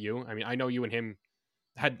know about you. I mean, I know you and him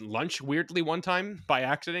had lunch weirdly one time by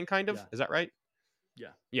accident, kind of. Yeah. Is that right? Yeah.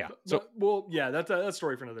 Yeah. That's a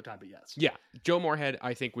story for another time, but yes. Yeah. Joe Moorhead,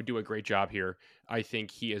 I think, would do a great job here. I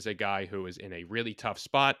think he is a guy who is in a really tough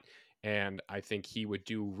spot, and I think he would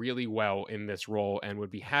do really well in this role and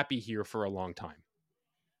would be happy here for a long time.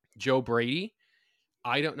 Joe Brady,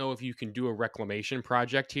 I don't know if you can do a reclamation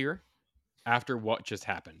project here after what just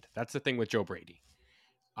happened. That's the thing with Joe Brady.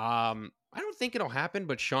 I don't think it'll happen,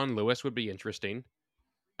 but Sean Lewis would be interesting.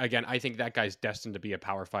 Again, I think that guy's destined to be a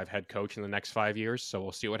Power 5 head coach in the next 5 years, so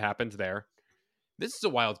we'll see what happens there. This is a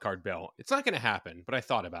wild card, Bill. It's not going to happen, but I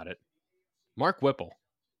thought about it. Mark Whipple.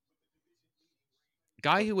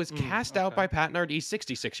 Guy who was cast out by Pat Nardini. He's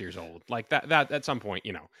 66 years old. Like that at some point,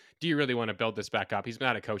 do you really want to build this back up? He's been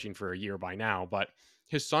out of coaching for a year by now, but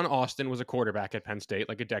his son Austin was a quarterback at Penn State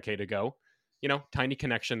like a decade ago. Tiny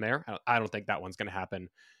connection there. I don't think that one's going to happen.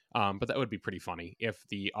 But that would be pretty funny if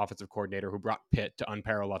the offensive coordinator who brought Pitt to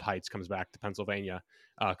unparalleled heights comes back to Pennsylvania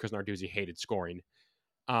because Narduzzi hated scoring.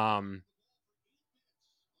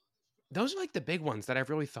 Those are like the big ones that I've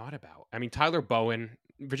really thought about. I mean, Tyler Bowen,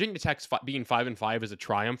 Virginia Tech's being 5-5 is a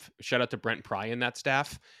triumph. Shout out to Brent Pry and that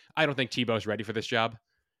staff. I don't think Tebow's ready for this job.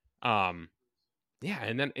 Yeah,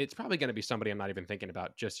 and then it's probably going to be somebody I'm not even thinking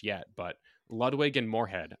about just yet. But Ludwig and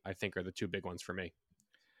Moorhead, I think, are the two big ones for me.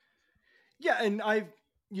 Yeah, and I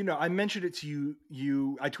mentioned it to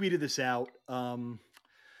you. I tweeted this out. I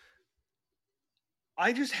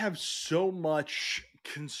just have so much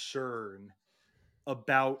concern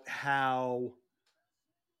about how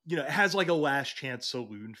it has like a last chance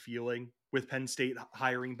saloon feeling with Penn State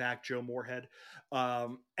hiring back Joe Moorhead.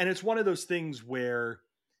 And it's one of those things where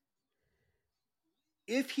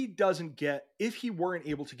if he weren't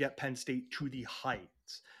able to get Penn State to the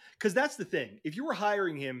heights, because that's the thing. If you were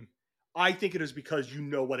hiring him, I think it is because you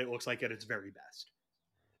know what it looks like at its very best.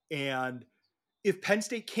 And if Penn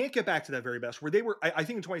State can't get back to that very best, where they were, I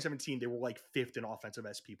think in 2017, they were like 5th in offensive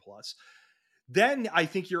SP+, then I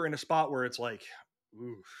think you're in a spot where it's like,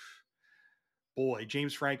 oof, boy,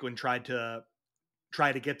 James Franklin tried to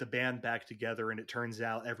get the band back together, and it turns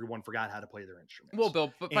out everyone forgot how to play their instruments. Well,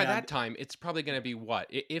 Bill, but by that time, it's probably going to be what?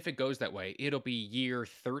 If it goes that way, it'll be year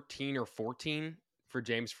 13 or 14 for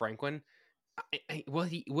James Franklin. Would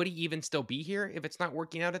he even still be here if it's not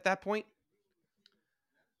working out at that point?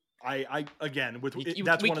 That's one of those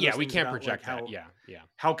things we can't about, project like, that.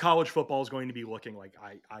 How college football is going to be looking like.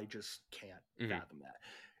 I just can't fathom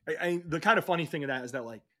that. The kind of funny thing of that is that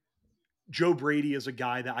like Joe Brady is a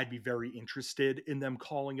guy that I'd be very interested in them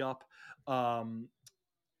calling up.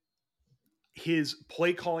 His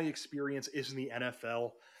play calling experience is in the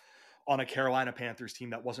NFL on a Carolina Panthers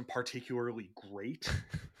team that wasn't particularly great.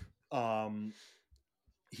 The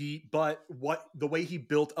way he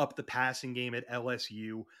built up the passing game at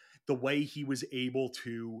LSU, the way he was able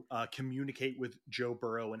to communicate with Joe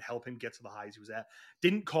Burrow and help him get to the highs he was at,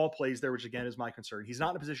 didn't call plays there, which again is my concern. He's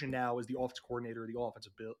not in a position now as the offense coordinator of the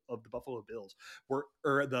of the Buffalo Bills, or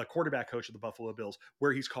the quarterback coach of the Buffalo Bills,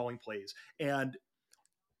 where he's calling plays. And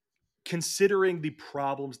considering the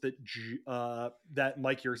problems that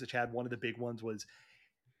Mike Yurcich had, one of the big ones was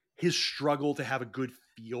his struggle to have a good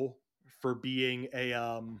feel for being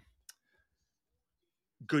an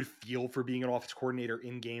offense coordinator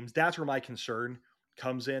in games. That's where my concern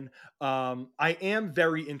comes in. I am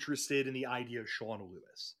very interested in the idea of Sean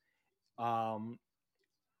Lewis.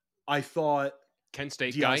 I thought Penn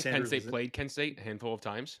State guy. Penn State played Kent State a handful of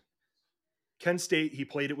times. Kent State, he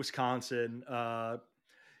played at Wisconsin,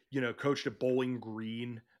 coached at Bowling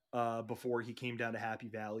Green before he came down to Happy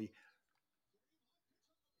Valley.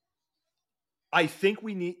 I think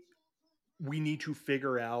we need to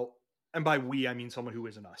figure out, and by we, I mean someone who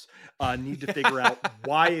isn't us, need to figure out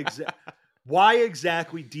why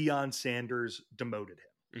exactly Deion Sanders demoted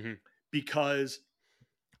him. Mm-hmm. Because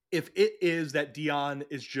if it is that Deion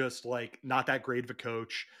is just like not that great of a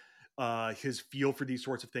coach, his feel for these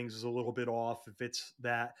sorts of things is a little bit off. If it's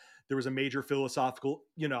that there was a major philosophical,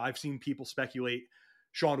 I've seen people speculate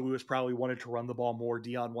Sean Lewis probably wanted to run the ball more.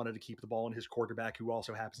 Deion wanted to keep the ball in his quarterback, who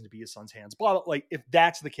also happens to be his son's hands. Blah, blah. Like, if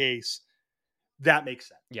that's the case, that makes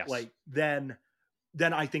sense. Yes. Like, then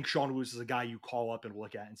I think Sean Lewis is a guy you call up and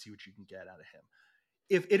look at and see what you can get out of him.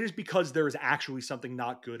 If it is because there is actually something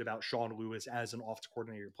not good about Sean Lewis as an offensive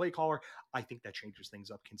coordinator play caller, I think that changes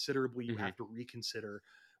things up considerably. You have to reconsider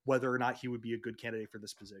whether or not he would be a good candidate for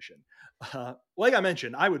this position. Like I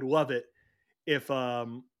mentioned, I would love it if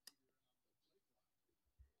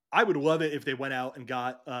they went out and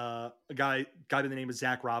got a guy by the name of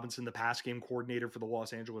Zach Robinson, the pass game coordinator for the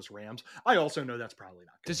Los Angeles Rams. I also know that's probably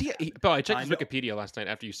not. Does he? But I checked his Wikipedia last night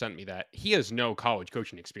after you sent me that. He has no college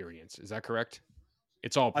coaching experience. Is that correct?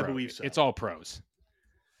 It's all pro. I believe so. It's all pros.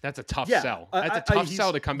 That's a tough sell. That's a tough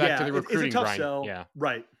sell to come back to the recruiting it's a tough grind. Sell. Yeah.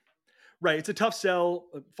 Right. It's a tough sell.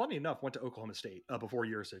 Funny enough, went to Oklahoma State before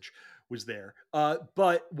Yurcich was there.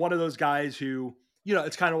 But one of those guys who,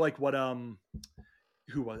 it's kind of like what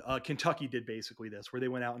Kentucky did basically this, where they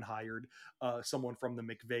went out and hired someone from the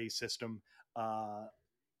McVay system,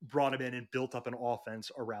 brought him in and built up an offense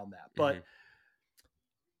around that. But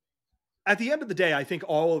at the end of the day, I think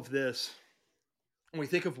all of this, when we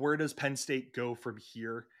think of where does Penn State go from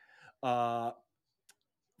here,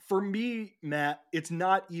 for me, Matt, it's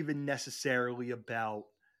not even necessarily about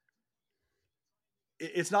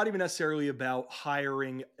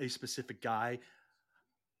hiring a specific guy.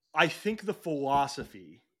 I think the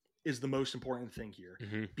philosophy is the most important thing here,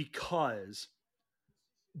 because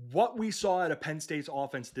what we saw out of Penn State's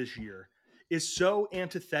offense this year is so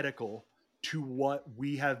antithetical to what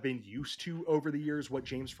we have been used to over the years, what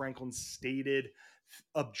James Franklin's stated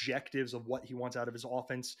objectives of what he wants out of his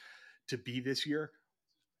offense to be this year.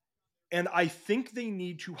 And I think they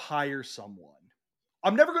need to hire someone.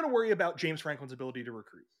 I'm never going to worry about James Franklin's ability to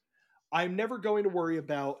recruit. I'm never going to worry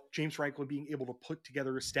about James Franklin being able to put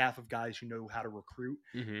together a staff of guys who know how to recruit,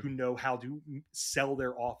 who know how to sell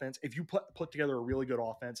their offense. If you put together a really good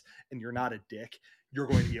offense and you're not a dick, you're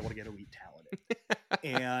going to be able to get elite talent.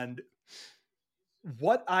 And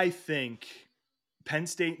what I think Penn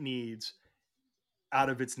State needs out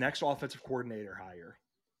of its next offensive coordinator hire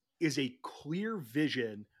is a clear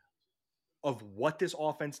vision of what this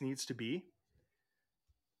offense needs to be,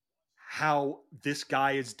 how this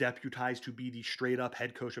guy is deputized to be the straight up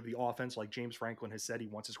head coach of the offense, like James Franklin has said he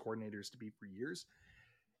wants his coordinators to be for years,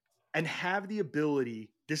 and have the ability,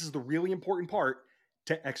 this is the really important part,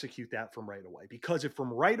 to execute that from right away. Because if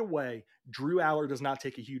from right away, Drew Aller does not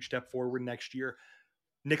take a huge step forward next year,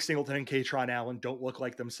 Nick Singleton and Katron Allen don't look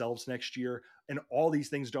like themselves next year, and all these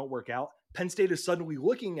things don't work out, Penn State is suddenly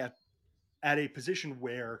looking at a position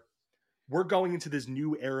where we're going into this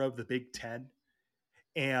new era of the Big Ten,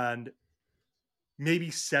 and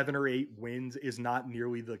maybe 7 or 8 wins is not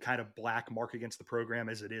nearly the kind of black mark against the program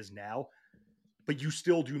as it is now, but you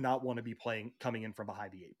still do not want to be coming in from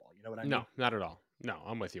behind the 8 ball. You know what I mean? No, not at all. No,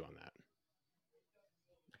 I'm with you on that.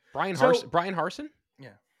 Brian Harsin? Yeah.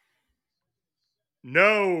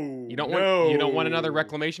 No. You don't want another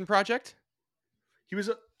reclamation project? He was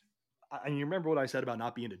and you remember what I said about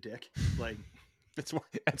not being a dick? Like, that's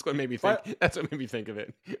what made me think. That's what made me think of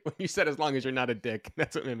it. When you said, as long as you're not a dick,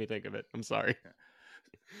 that's what made me think of it. I'm sorry.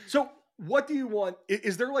 So what do you want?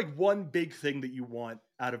 Is there like one big thing that you want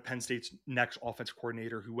out of Penn State's next offensive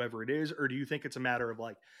coordinator, whoever it is? Or do you think it's a matter of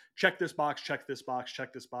like, check this box, check this box,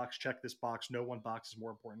 check this box, check this box. No one box is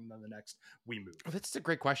more important than the next. We move. Oh, that's a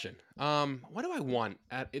great question. What do I want?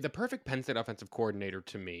 The perfect Penn State offensive coordinator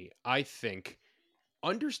to me, I think,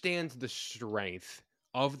 understands the strength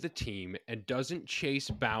of the team and doesn't chase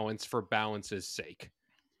balance for balance's sake.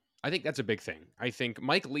 I think that's a big thing. I think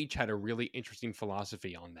Mike Leach had a really interesting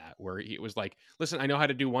philosophy on that, where he was like, listen, I know how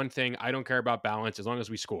to do one thing. I don't care about balance as long as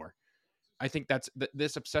we score. I think that's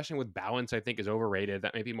this obsession with balance, I think, is overrated.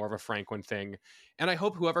 That may be more of a Franklin thing. And I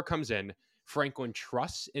hope whoever comes in, Franklin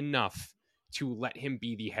trusts enough to let him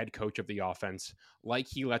be the head coach of the offense, like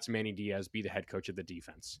he lets Manny Diaz be the head coach of the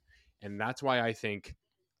defense. And that's why I think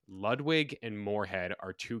Ludwig and Moorhead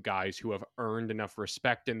are 2 guys who have earned enough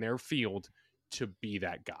respect in their field to be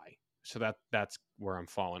that guy. So that's where I'm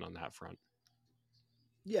falling on that front.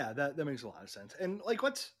 Yeah, that makes a lot of sense. And like,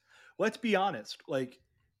 let's be honest. Like,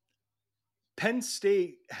 Penn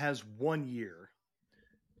State has 1 year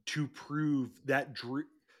to prove that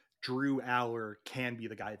Drew Aller can be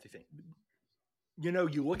the guy that they think.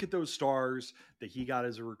 you look at those stars that he got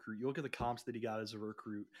as a recruit, you look at the comps that he got as a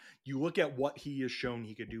recruit, you look at what he has shown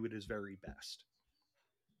he could do at his very best.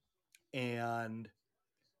 And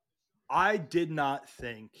I did not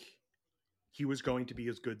think he was going to be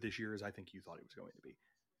as good this year as I think you thought he was going to be.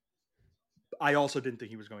 I also didn't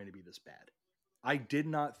think he was going to be this bad. I did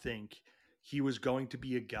not think he was going to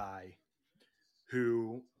be a guy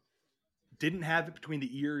who didn't have it between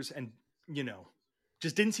the ears and,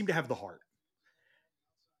 just didn't seem to have the heart.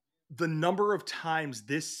 The number of times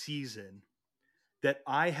this season that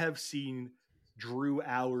I have seen Drew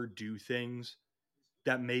Aller do things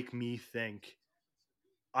that make me think,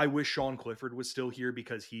 I wish Sean Clifford was still here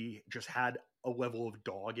because he just had a level of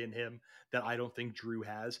dog in him that I don't think Drew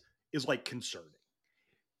has, is like concerning.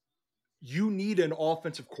 You need an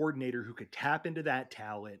offensive coordinator who could tap into that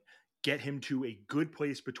talent, get him to a good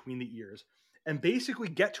place between the ears, and basically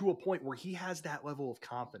get to a point where he has that level of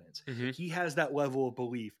confidence. Mm-hmm. He has that level of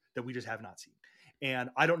belief that we just have not seen.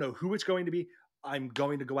 And I don't know who it's going to be. I'm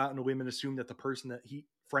going to go out on a limb and assume that the person that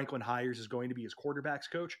Franklin hires is going to be his quarterback's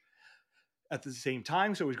coach at the same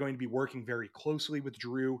time. So he's going to be working very closely with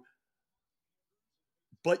Drew.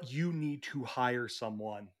 But you need to hire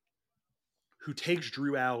someone who takes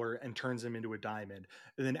Drew Aller and turns him into a diamond.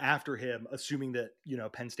 And then after him, assuming that,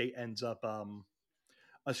 Penn State ends up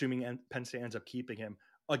keeping him,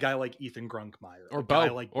 a guy like Ethan Grunkmeyer, Or a Bo, guy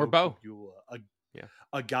like or Bo,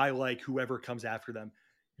 a guy like whoever comes after them.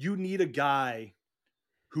 You need a guy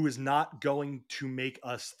who is not going to make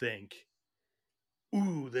us think,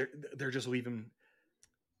 ooh, they're just leaving.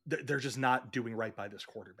 They're just not doing right by this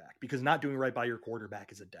quarterback, because not doing right by your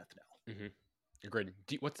quarterback is a death knell. Mm-hmm. Agreed.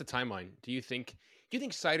 What's the timeline? Do you think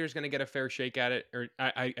Sider's going to get a fair shake at it? Or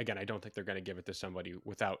I don't think they're going to give it to somebody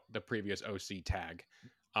without the previous OC tag.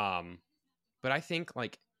 But I think,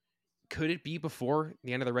 could it be before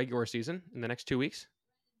the end of the regular season in the next 2 weeks?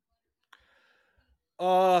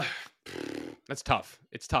 That's tough.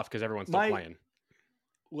 It's tough because everyone's still playing.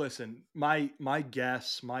 Listen, my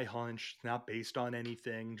guess, my hunch, not based on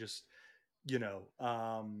anything, just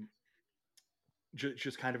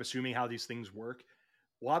just kind of assuming how these things work.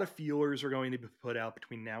 A lot of feelers are going to be put out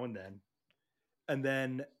between now and then. And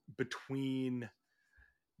then between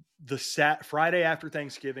the Friday after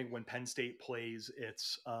Thanksgiving, when Penn State plays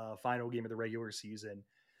its final game of the regular season,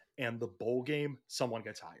 and the bowl game, someone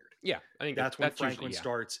gets hired. Yeah, I think that's when Franklin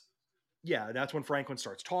starts. Yeah, that's when Franklin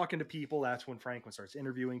starts talking to people. That's when Franklin starts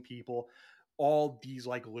interviewing people. All these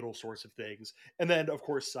little sorts of things. And then, of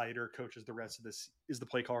course, Sider coaches the rest of this, is the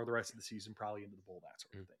play caller the rest of the season, probably into the bowl, that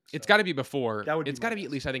sort of thing. So it's got to be before. It's got to be guess.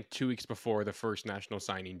 At least, I think, 2 weeks before the first National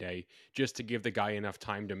Signing Day, just to give the guy enough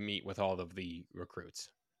time to meet with all of the recruits.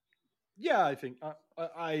 Yeah, I think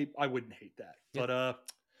I wouldn't hate that. Yeah. But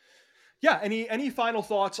yeah, any final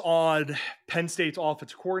thoughts on Penn State's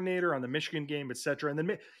offensive coordinator, on the Michigan game, etc.? And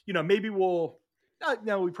then maybe we'll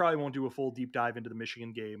we probably won't do a full deep dive into the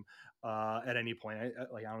Michigan game at any point.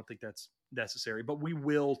 I don't think that's necessary, but we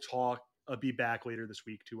will be back later this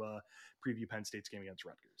week to preview Penn State's game against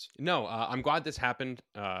Rutgers. No, I'm glad this happened.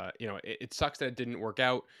 It sucks that it didn't work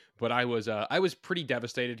out, but I was pretty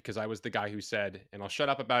devastated because I was the guy who said, and I'll shut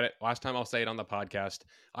up about it. Last time I'll say it on the podcast.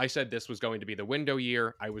 I said this was going to be the window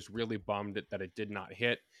year. I was really bummed that it did not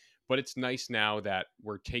hit, but it's nice now that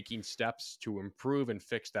we're taking steps to improve and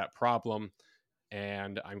fix that problem.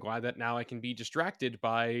 And I'm glad that now I can be distracted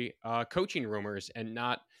by coaching rumors and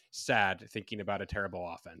not sad thinking about a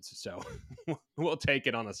terrible offense. So we'll take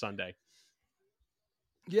it on a Sunday.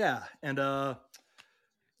 Yeah, and I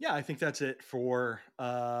think that's it for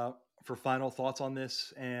final thoughts on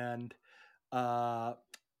this and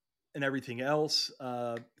everything else.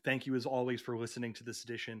 Thank you as always for listening to this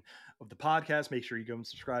edition of the podcast. Make sure you go and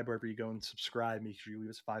subscribe wherever you go and subscribe. Make sure you leave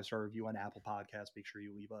us a 5-star review on Apple Podcasts. Make sure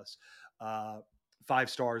you leave us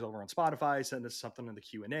 5 stars over on Spotify. Send us something in the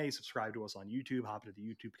Q&A. Subscribe to us on YouTube. Hop into the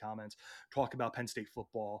YouTube comments. Talk about Penn State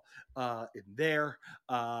football in there.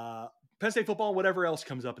 Penn State football, whatever else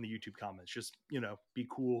comes up in the YouTube comments. Just, be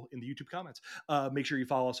cool in the YouTube comments. Make sure you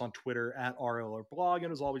follow us on Twitter at RLRblog.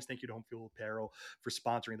 And as always, thank you to Home Field Apparel for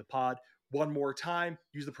sponsoring the pod. One more time,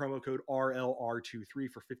 use the promo code RLR23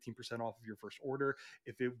 for 15% off of your first order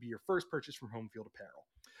if it would be your first purchase from Home Field Apparel.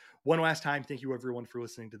 One last time, thank you everyone for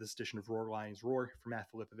listening to this edition of Roar Lions Roar. For Matt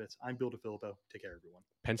Filipovitz, I'm Bill DeFilippo. Take care, everyone.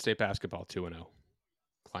 Penn State basketball 2-0.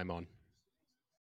 Climb on.